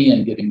money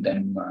and giving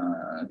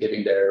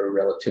their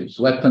relatives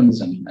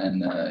weapons, and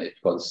it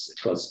was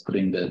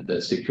putting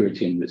the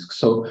security in risk.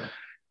 So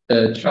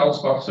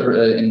Charles Boxer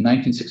in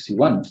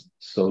 1961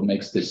 so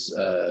makes this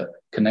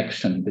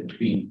connection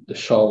between the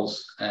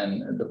Shawls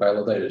and the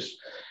Bailadeiros.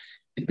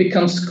 It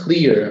becomes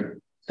clear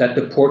that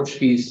the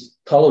Portuguese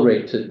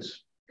tolerated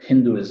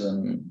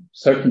Hinduism,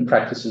 certain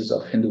practices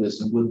of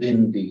Hinduism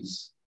within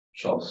these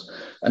Shawls.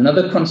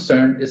 Another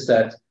concern is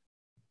that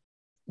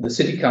the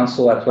city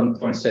council at one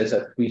point says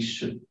that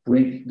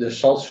the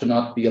Shawls should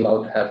not be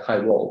allowed to have high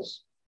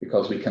walls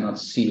because we cannot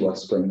see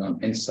what's going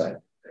on inside.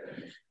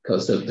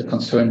 Because the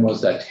concern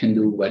was that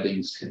Hindu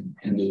weddings,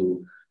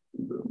 Hindu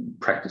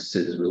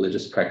practices,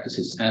 religious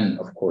practices, and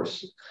of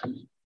course,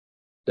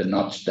 the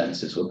Nach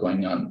dances were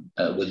going on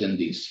within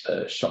these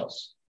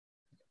Shawls.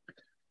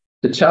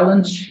 The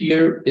challenge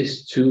here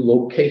is to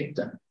locate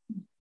them.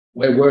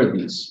 Where were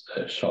these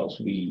Shawls?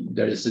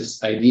 There is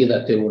this idea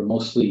that they were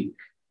mostly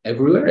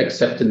everywhere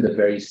except in the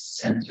very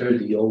center,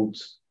 the old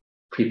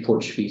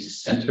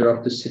pre-Portuguese center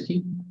of the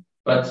city.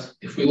 But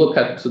if we look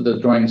at the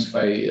drawings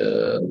by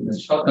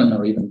Ms. Schotten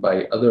or even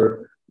by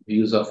other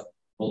views of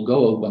Old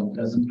Goa, one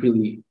doesn't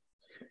really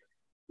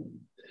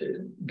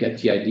get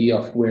the idea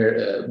of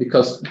where,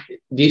 because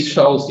these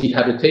Shawls, the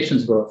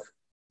habitations were of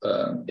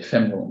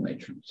ephemeral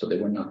nature. So they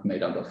were not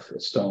made out of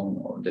stone,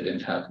 or they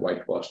didn't have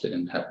whitewash, they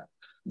didn't have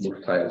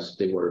wood tiles.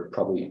 They were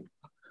probably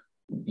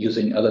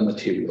using other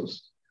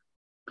materials.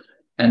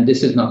 And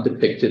this is not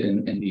depicted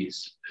in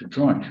these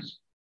drawings.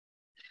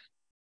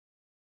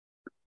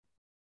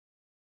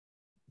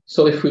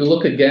 So if we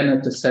look again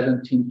at the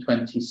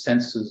 1720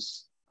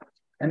 census,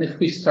 and if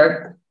we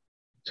start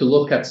to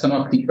look at some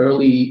of the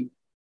early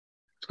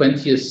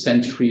 20th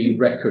century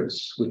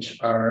records, which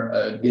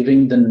are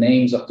giving the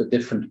names of the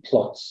different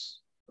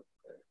plots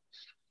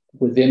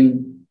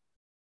within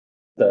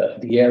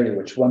the area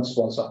which once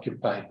was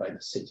occupied by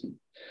the city.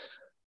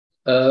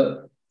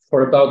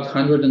 For about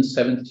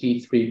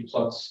 173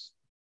 plots,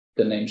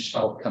 the name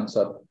Shaw comes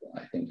up,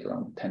 I think,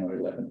 around 10 or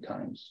 11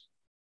 times.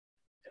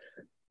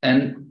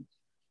 And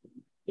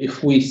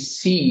if we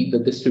see the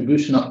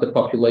distribution of the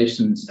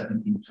population in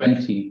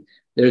 1720,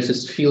 there's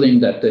this feeling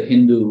that the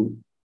Hindu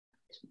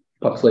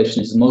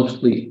population is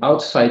mostly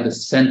outside the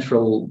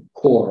central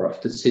core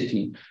of the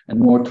city and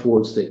more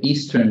towards the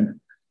eastern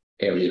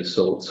area.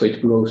 So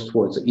it grows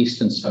towards the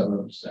eastern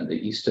suburbs and the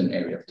eastern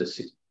area of the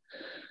city.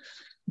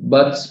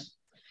 But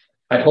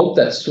I hope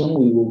that soon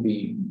we will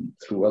be,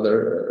 through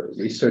other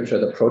research,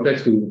 other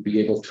projects, we will be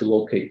able to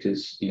locate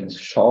these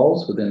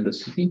Shawls within the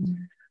city.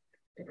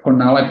 For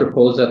now, I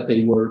propose that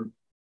they were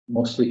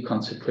mostly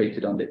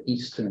concentrated on the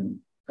eastern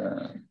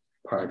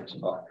part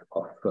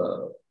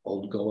of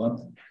Old Goa,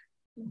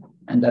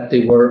 and that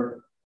they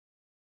were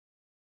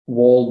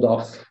walled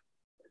off.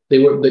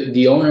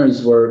 The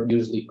owners were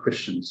usually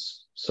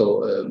Christians,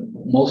 so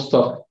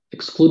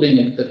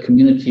excluding the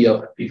community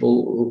of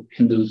people,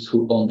 Hindus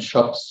who owned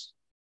shops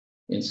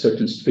in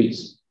certain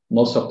streets,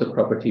 most of the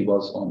property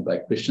was owned by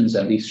Christians,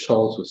 and these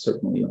Shawls were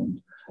certainly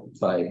owned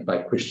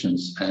by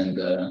Christians, and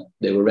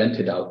they were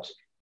rented out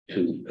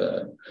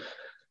to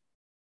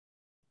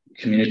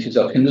communities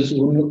of Hindus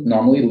who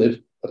normally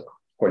lived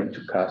according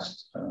to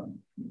caste,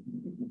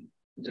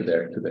 to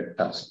their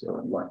caste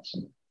lines.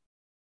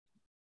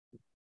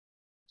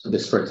 So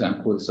this, for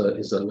example, is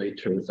a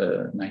later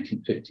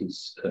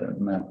 1950s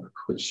map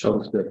which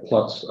shows the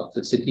plots of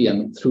the city,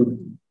 and through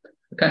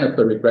kind of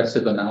a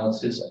regressive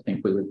analysis, I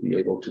think we would be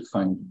able to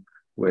find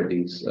where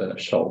these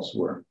Shawls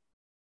were.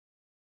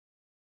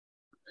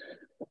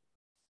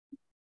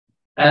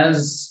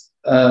 As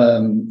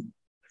the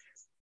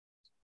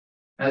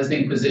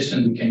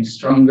Inquisition became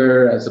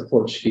stronger, as the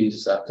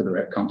Portuguese, after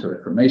the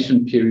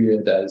Counter-Reformation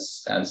period,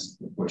 as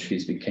the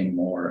Portuguese became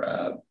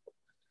more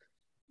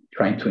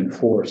trying to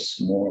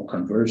enforce more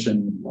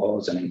conversion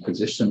laws and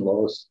Inquisition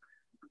laws,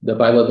 the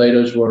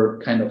Bailadeiros were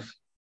kind of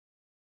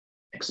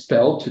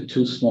expelled to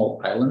two small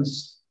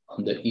islands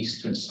on the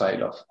eastern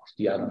side of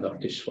the island of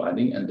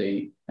Tishwadi,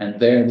 and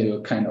there they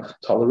were kind of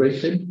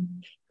tolerated,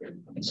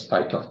 in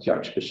spite of the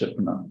Archbishop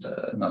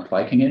not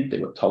liking it. They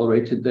were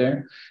tolerated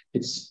there.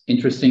 It's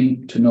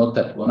interesting to note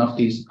that one of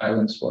these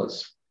islands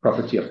was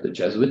property of the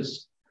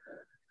Jesuits,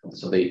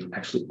 so they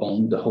actually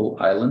owned the whole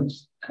island,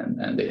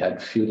 and they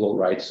had feudal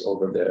rights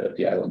over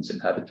the island's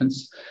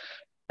inhabitants.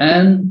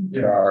 And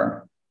there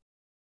are,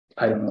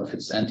 I don't know if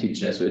it's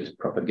anti-Jesuit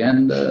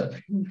propaganda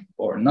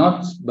or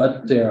not,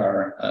 but there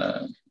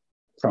are,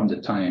 from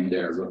the time,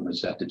 there are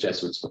rumors that the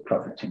Jesuits were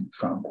profiting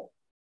from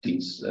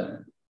these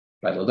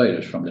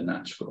Bailadeiros, from the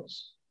Nach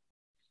schools.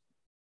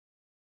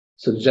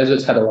 So the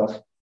Jesuits had a lot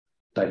of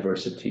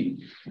diversity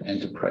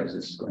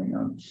enterprises going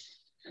on.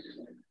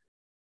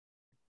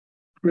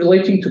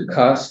 Relating to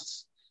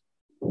caste,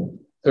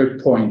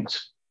 third point,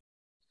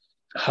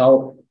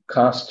 how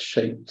caste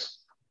shaped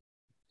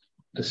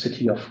the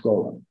city of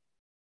Goa.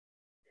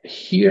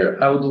 Here,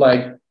 I would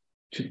like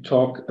to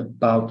talk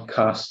about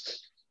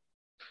caste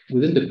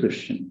within the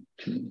Christian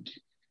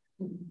community.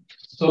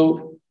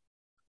 So,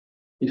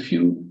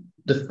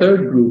 the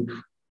third group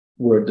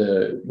were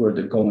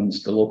the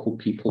Goans, the local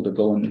people, the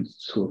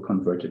Goans who were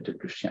converted to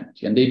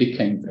Christianity, and they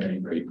became very,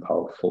 very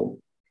powerful,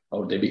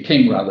 or they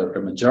became rather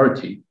a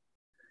majority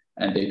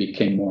and they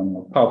became more and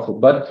more powerful.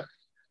 But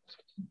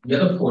the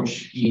other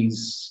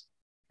Portuguese,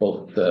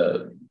 both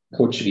the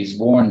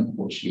Portuguese-born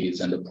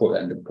Portuguese and the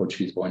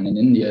Portuguese-born in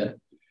India,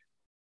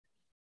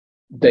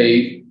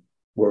 they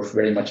were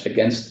very much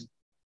against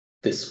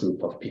this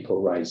group of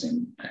people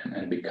rising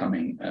and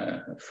becoming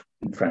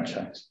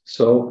enfranchised.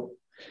 So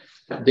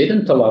they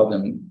didn't allow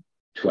them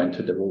to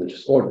enter the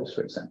religious orders,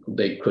 for example.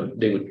 They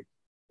would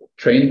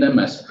train them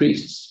as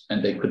priests,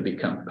 and they could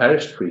become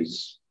parish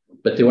priests,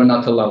 but they were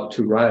not allowed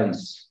to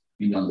rise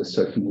beyond a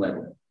certain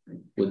level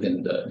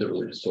within the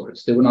religious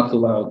orders. They were not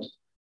allowed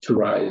to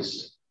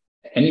rise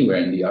anywhere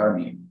in the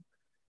army.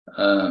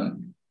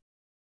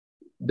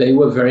 They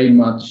were very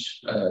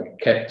much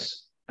kept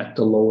at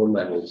the lower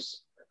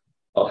levels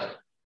of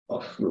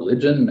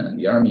religion and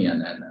the army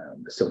and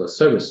the civil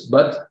service,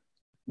 but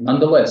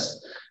nonetheless,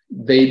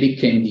 they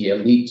became the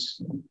elite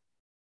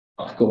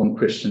of Goan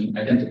Christian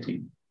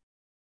identity,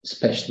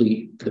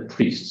 especially the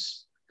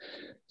priests.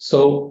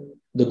 So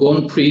the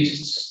Goan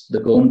priests, the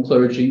Goan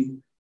clergy,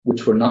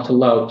 which were not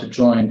allowed to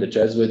join the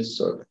Jesuits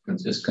or the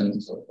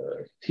Franciscans or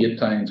the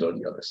Theatines or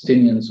the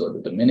Augustinians or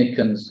the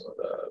Dominicans or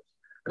the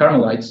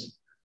Carmelites,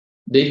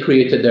 they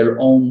created their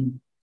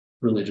own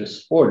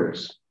religious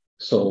orders.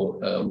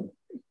 So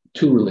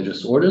two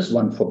religious orders,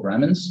 one for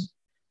Brahmins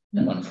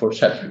and one for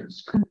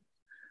Kshatriyas.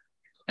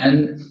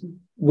 And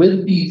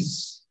with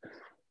these,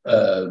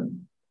 the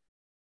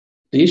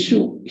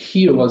issue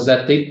here was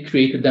that they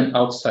created them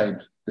outside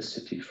the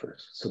city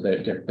first. So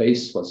their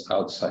base was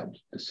outside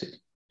the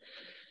city.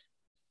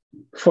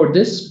 For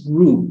this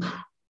group,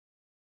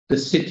 the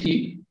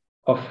city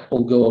of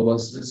Ulgoa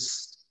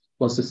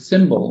was a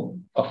symbol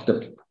of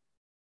the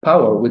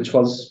power which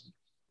was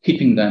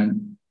keeping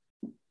them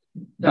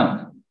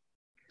down.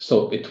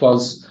 So it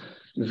was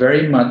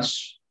very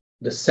much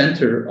the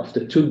center of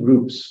the two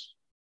groups,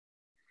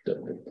 the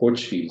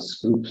Portuguese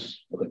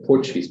groups, or the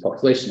Portuguese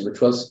population,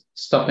 which was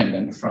stopping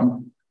them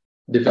from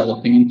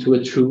developing into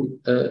a true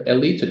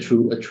elite, a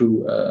true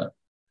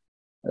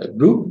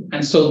group.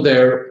 And so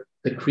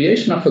the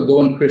creation of a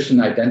Goan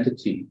Christian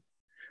identity,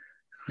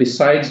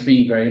 besides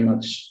being very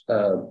much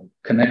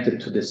connected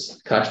to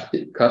this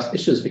caste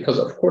issues, because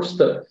of course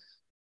the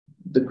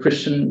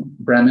Christian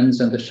Brahmins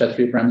and the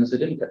Kshatriya Brahmins, they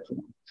didn't get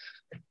along.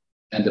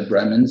 And the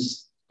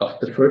Brahmins of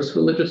the first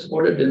religious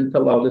order didn't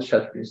allow the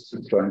Kshatriyas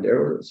to join their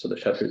order, so the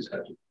Kshatriyas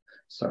had to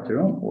start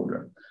their own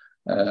order.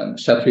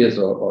 Kshatriyas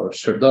or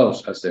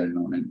Sherdovs, as they're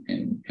known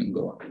in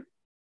Goa.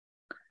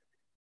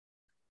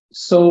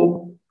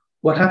 So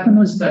what happened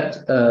was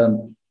that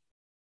the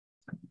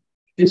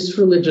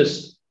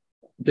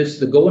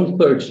Goan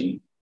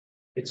clergy,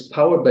 its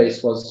power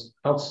base was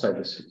outside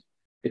the city.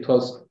 It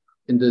was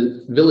in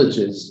the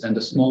villages and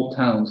the small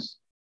towns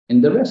in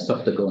the rest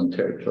of the Goan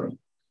territory.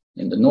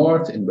 In the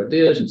north, in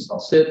Berdej, in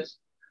Salsit,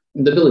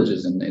 in the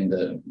villages, in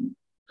the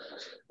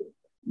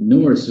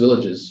numerous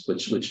villages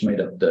which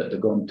made up the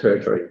Goan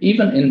territory,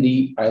 even in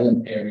the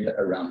island area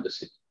around the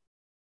city.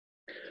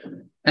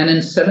 And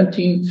in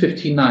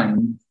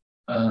 1759,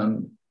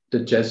 the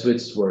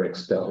Jesuits were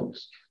expelled,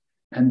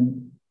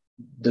 and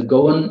the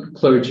Goan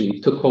clergy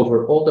took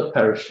over all the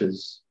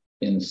parishes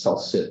in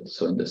Salsit,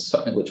 so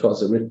which was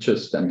the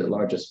richest and the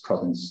largest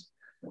province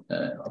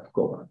of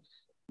Goa.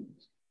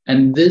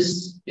 And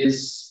this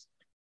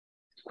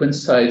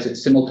coincides,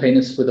 it's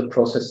simultaneous with the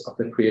process of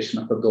the creation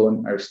of a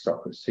Goan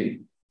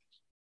aristocracy,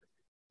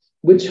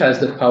 which has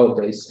the power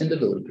base in the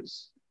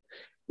villages.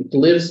 It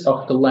lives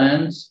off the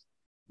land.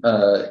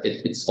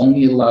 It's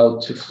only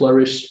allowed to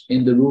flourish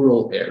in the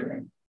rural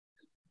area.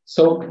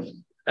 So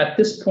at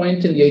this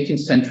point in the 18th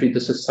century, the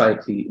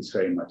society is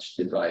very much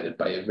divided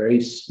by a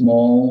very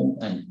small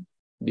and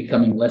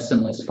becoming less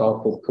and less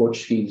powerful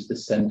Portuguese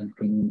descendant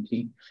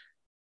community,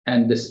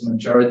 and this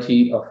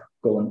majority of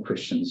Goan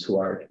Christians who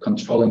are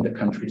controlling the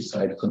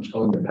countryside,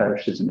 controlling the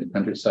parishes in the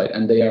countryside,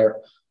 and they are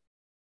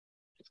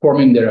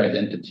forming their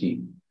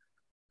identity.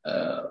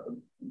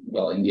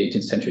 Well, in the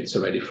 18th century, it's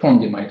already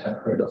formed. You might have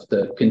heard of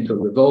the Pinto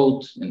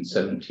Revolt in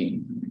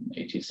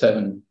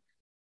 1787.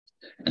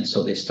 And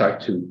so they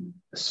start to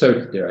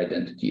assert their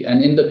identity.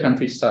 And in the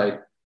countryside,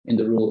 in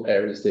the rural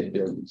areas, they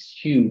build these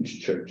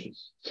huge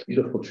churches,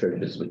 beautiful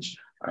churches, which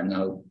are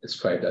now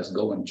described as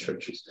Goan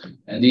churches.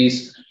 And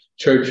these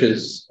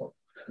churches,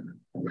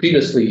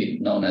 previously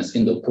known as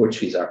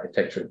Indo-Portuguese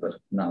architecture, but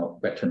now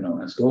better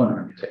known as Goan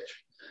architecture,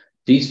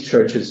 these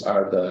churches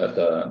are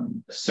the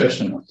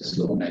assertion of this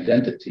Goan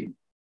identity.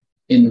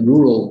 In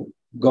rural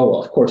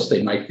Goa, of course,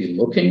 they might be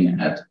looking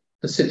at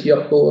the city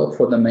of Goa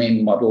for the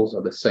main models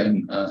or the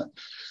same,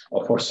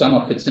 or for some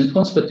of its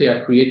influence, but they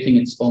are creating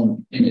its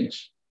own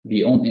image,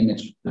 the own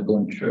image of the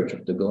Goan church,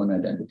 of the Goan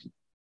identity.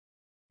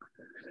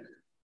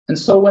 And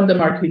so when the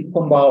Marquis de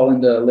Pombal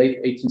in the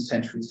late 18th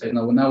century said,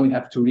 no, now we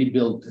have to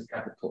rebuild the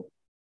capital,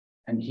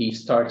 and he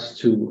starts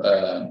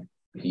to,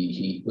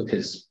 he with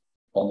his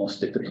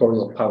almost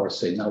dictatorial power,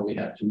 say, now we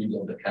have to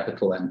rebuild the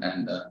capital,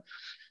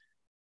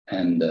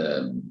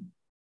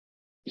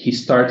 he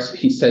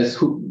says,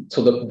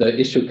 so the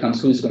issue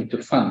comes, who is going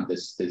to fund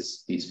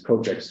these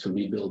projects to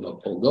rebuild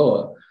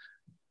Goa?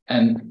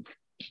 And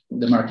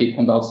the Marquis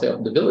Condal say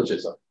of the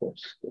villages, of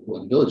course.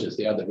 Well, villages,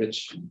 they are the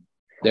rich.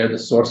 They're the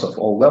source of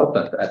all wealth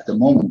at the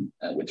moment,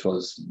 which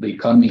was the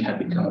economy had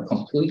become a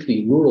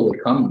completely rural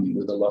economy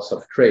with the loss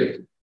of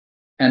trade.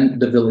 And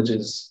the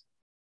villages,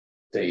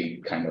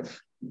 they kind of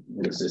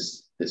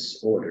resist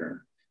this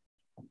order.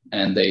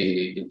 And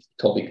it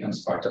all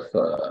becomes part of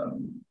a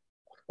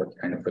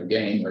kind of a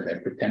game where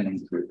they're pretending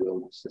to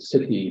rebuild the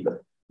city,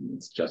 but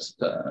it's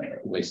just a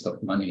waste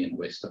of money and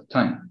waste of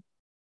time.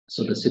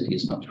 So the city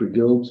is not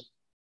rebuilt.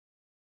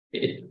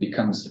 It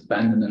becomes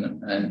abandoned,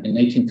 and in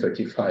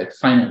 1835,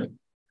 finally,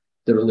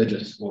 the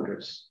religious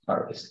orders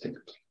are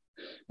established.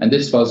 And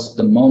this was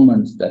the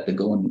moment that the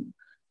Goan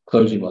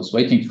clergy was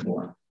waiting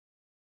for,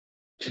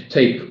 to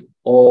take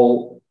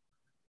all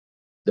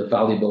the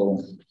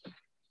valuable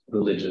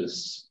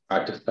religious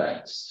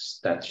artifacts,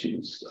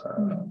 statues,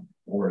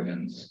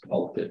 organs,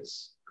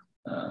 pulpits,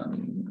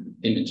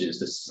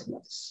 images,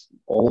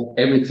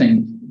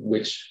 everything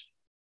which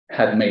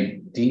had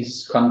made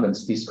these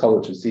convents, these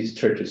colleges, these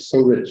churches so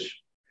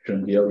rich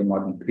during the early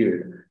modern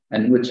period,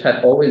 and which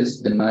had always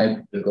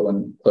denied the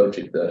Goan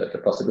clergy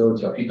the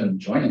possibility of even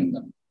joining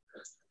them,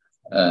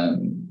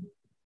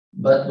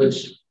 but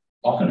which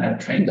often had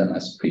trained them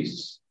as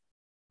priests.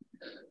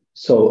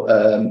 So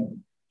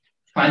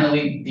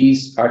finally,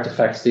 these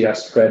artifacts, they are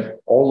spread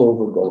all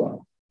over Goa,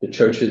 the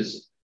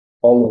churches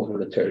all over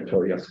the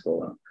territory of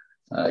Goa.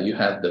 You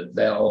have the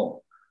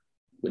bell,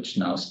 which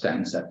now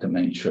stands at the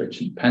main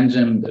church in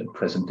Panjim, the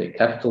present-day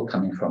capital,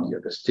 coming from the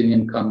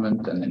Augustinian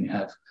convent. And then you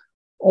have,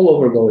 all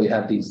over Goa, you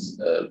have these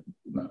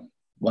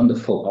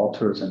wonderful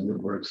altars and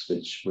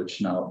woodworks,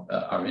 which now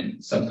are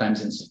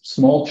sometimes in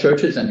small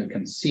churches, and you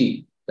can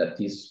see that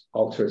these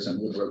altars and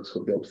woodworks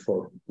were built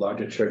for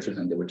larger churches,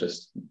 and they were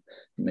just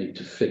made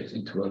to fit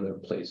into other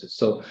places.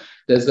 So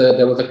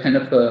there was a kind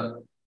of a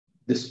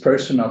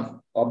dispersion of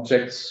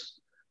objects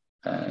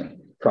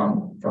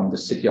from the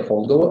city of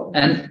Old Goa,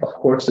 and of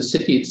course the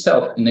city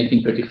itself in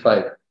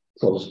 1835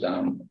 closed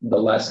down. The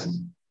last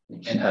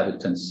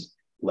inhabitants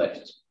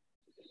left.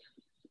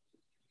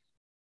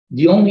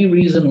 The only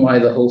reason why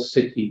the whole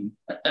city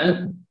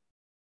and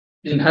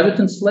the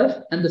inhabitants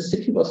left and the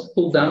city was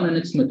pulled down and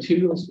its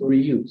materials were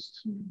reused.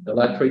 The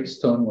laterite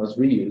stone was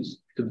reused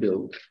to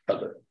build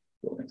other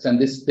buildings.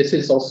 And this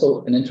is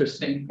also an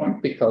interesting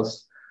point,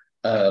 because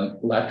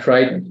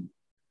laterite,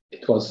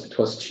 it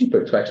was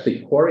cheaper to actually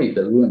quarry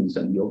the ruins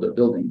and the older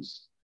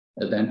buildings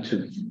than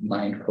to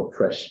mine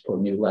for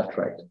new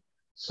laterite.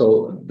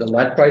 So the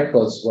laterite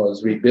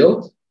was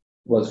rebuilt,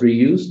 was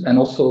reused, and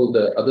also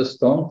the other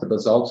stones, the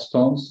basalt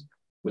stones,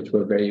 which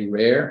were very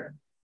rare.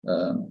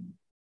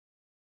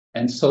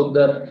 And so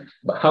the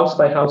house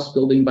by house,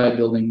 building by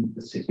building,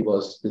 the city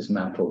was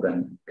dismantled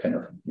and kind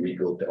of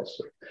rebuilt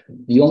elsewhere.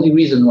 The only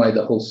reason why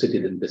the whole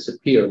city didn't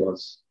disappear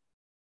was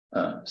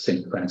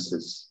St.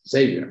 Francis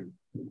Xavier.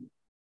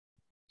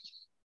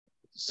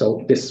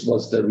 So this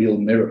was the real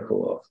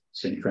miracle of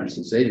St.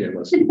 Francis Xavier,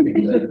 was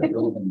keeping the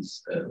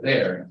buildings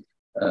there.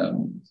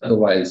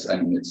 Otherwise, I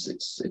mean,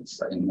 it's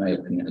in my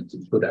opinion, it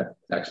would have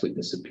actually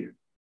disappeared.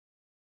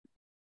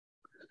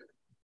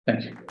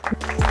 Thank you.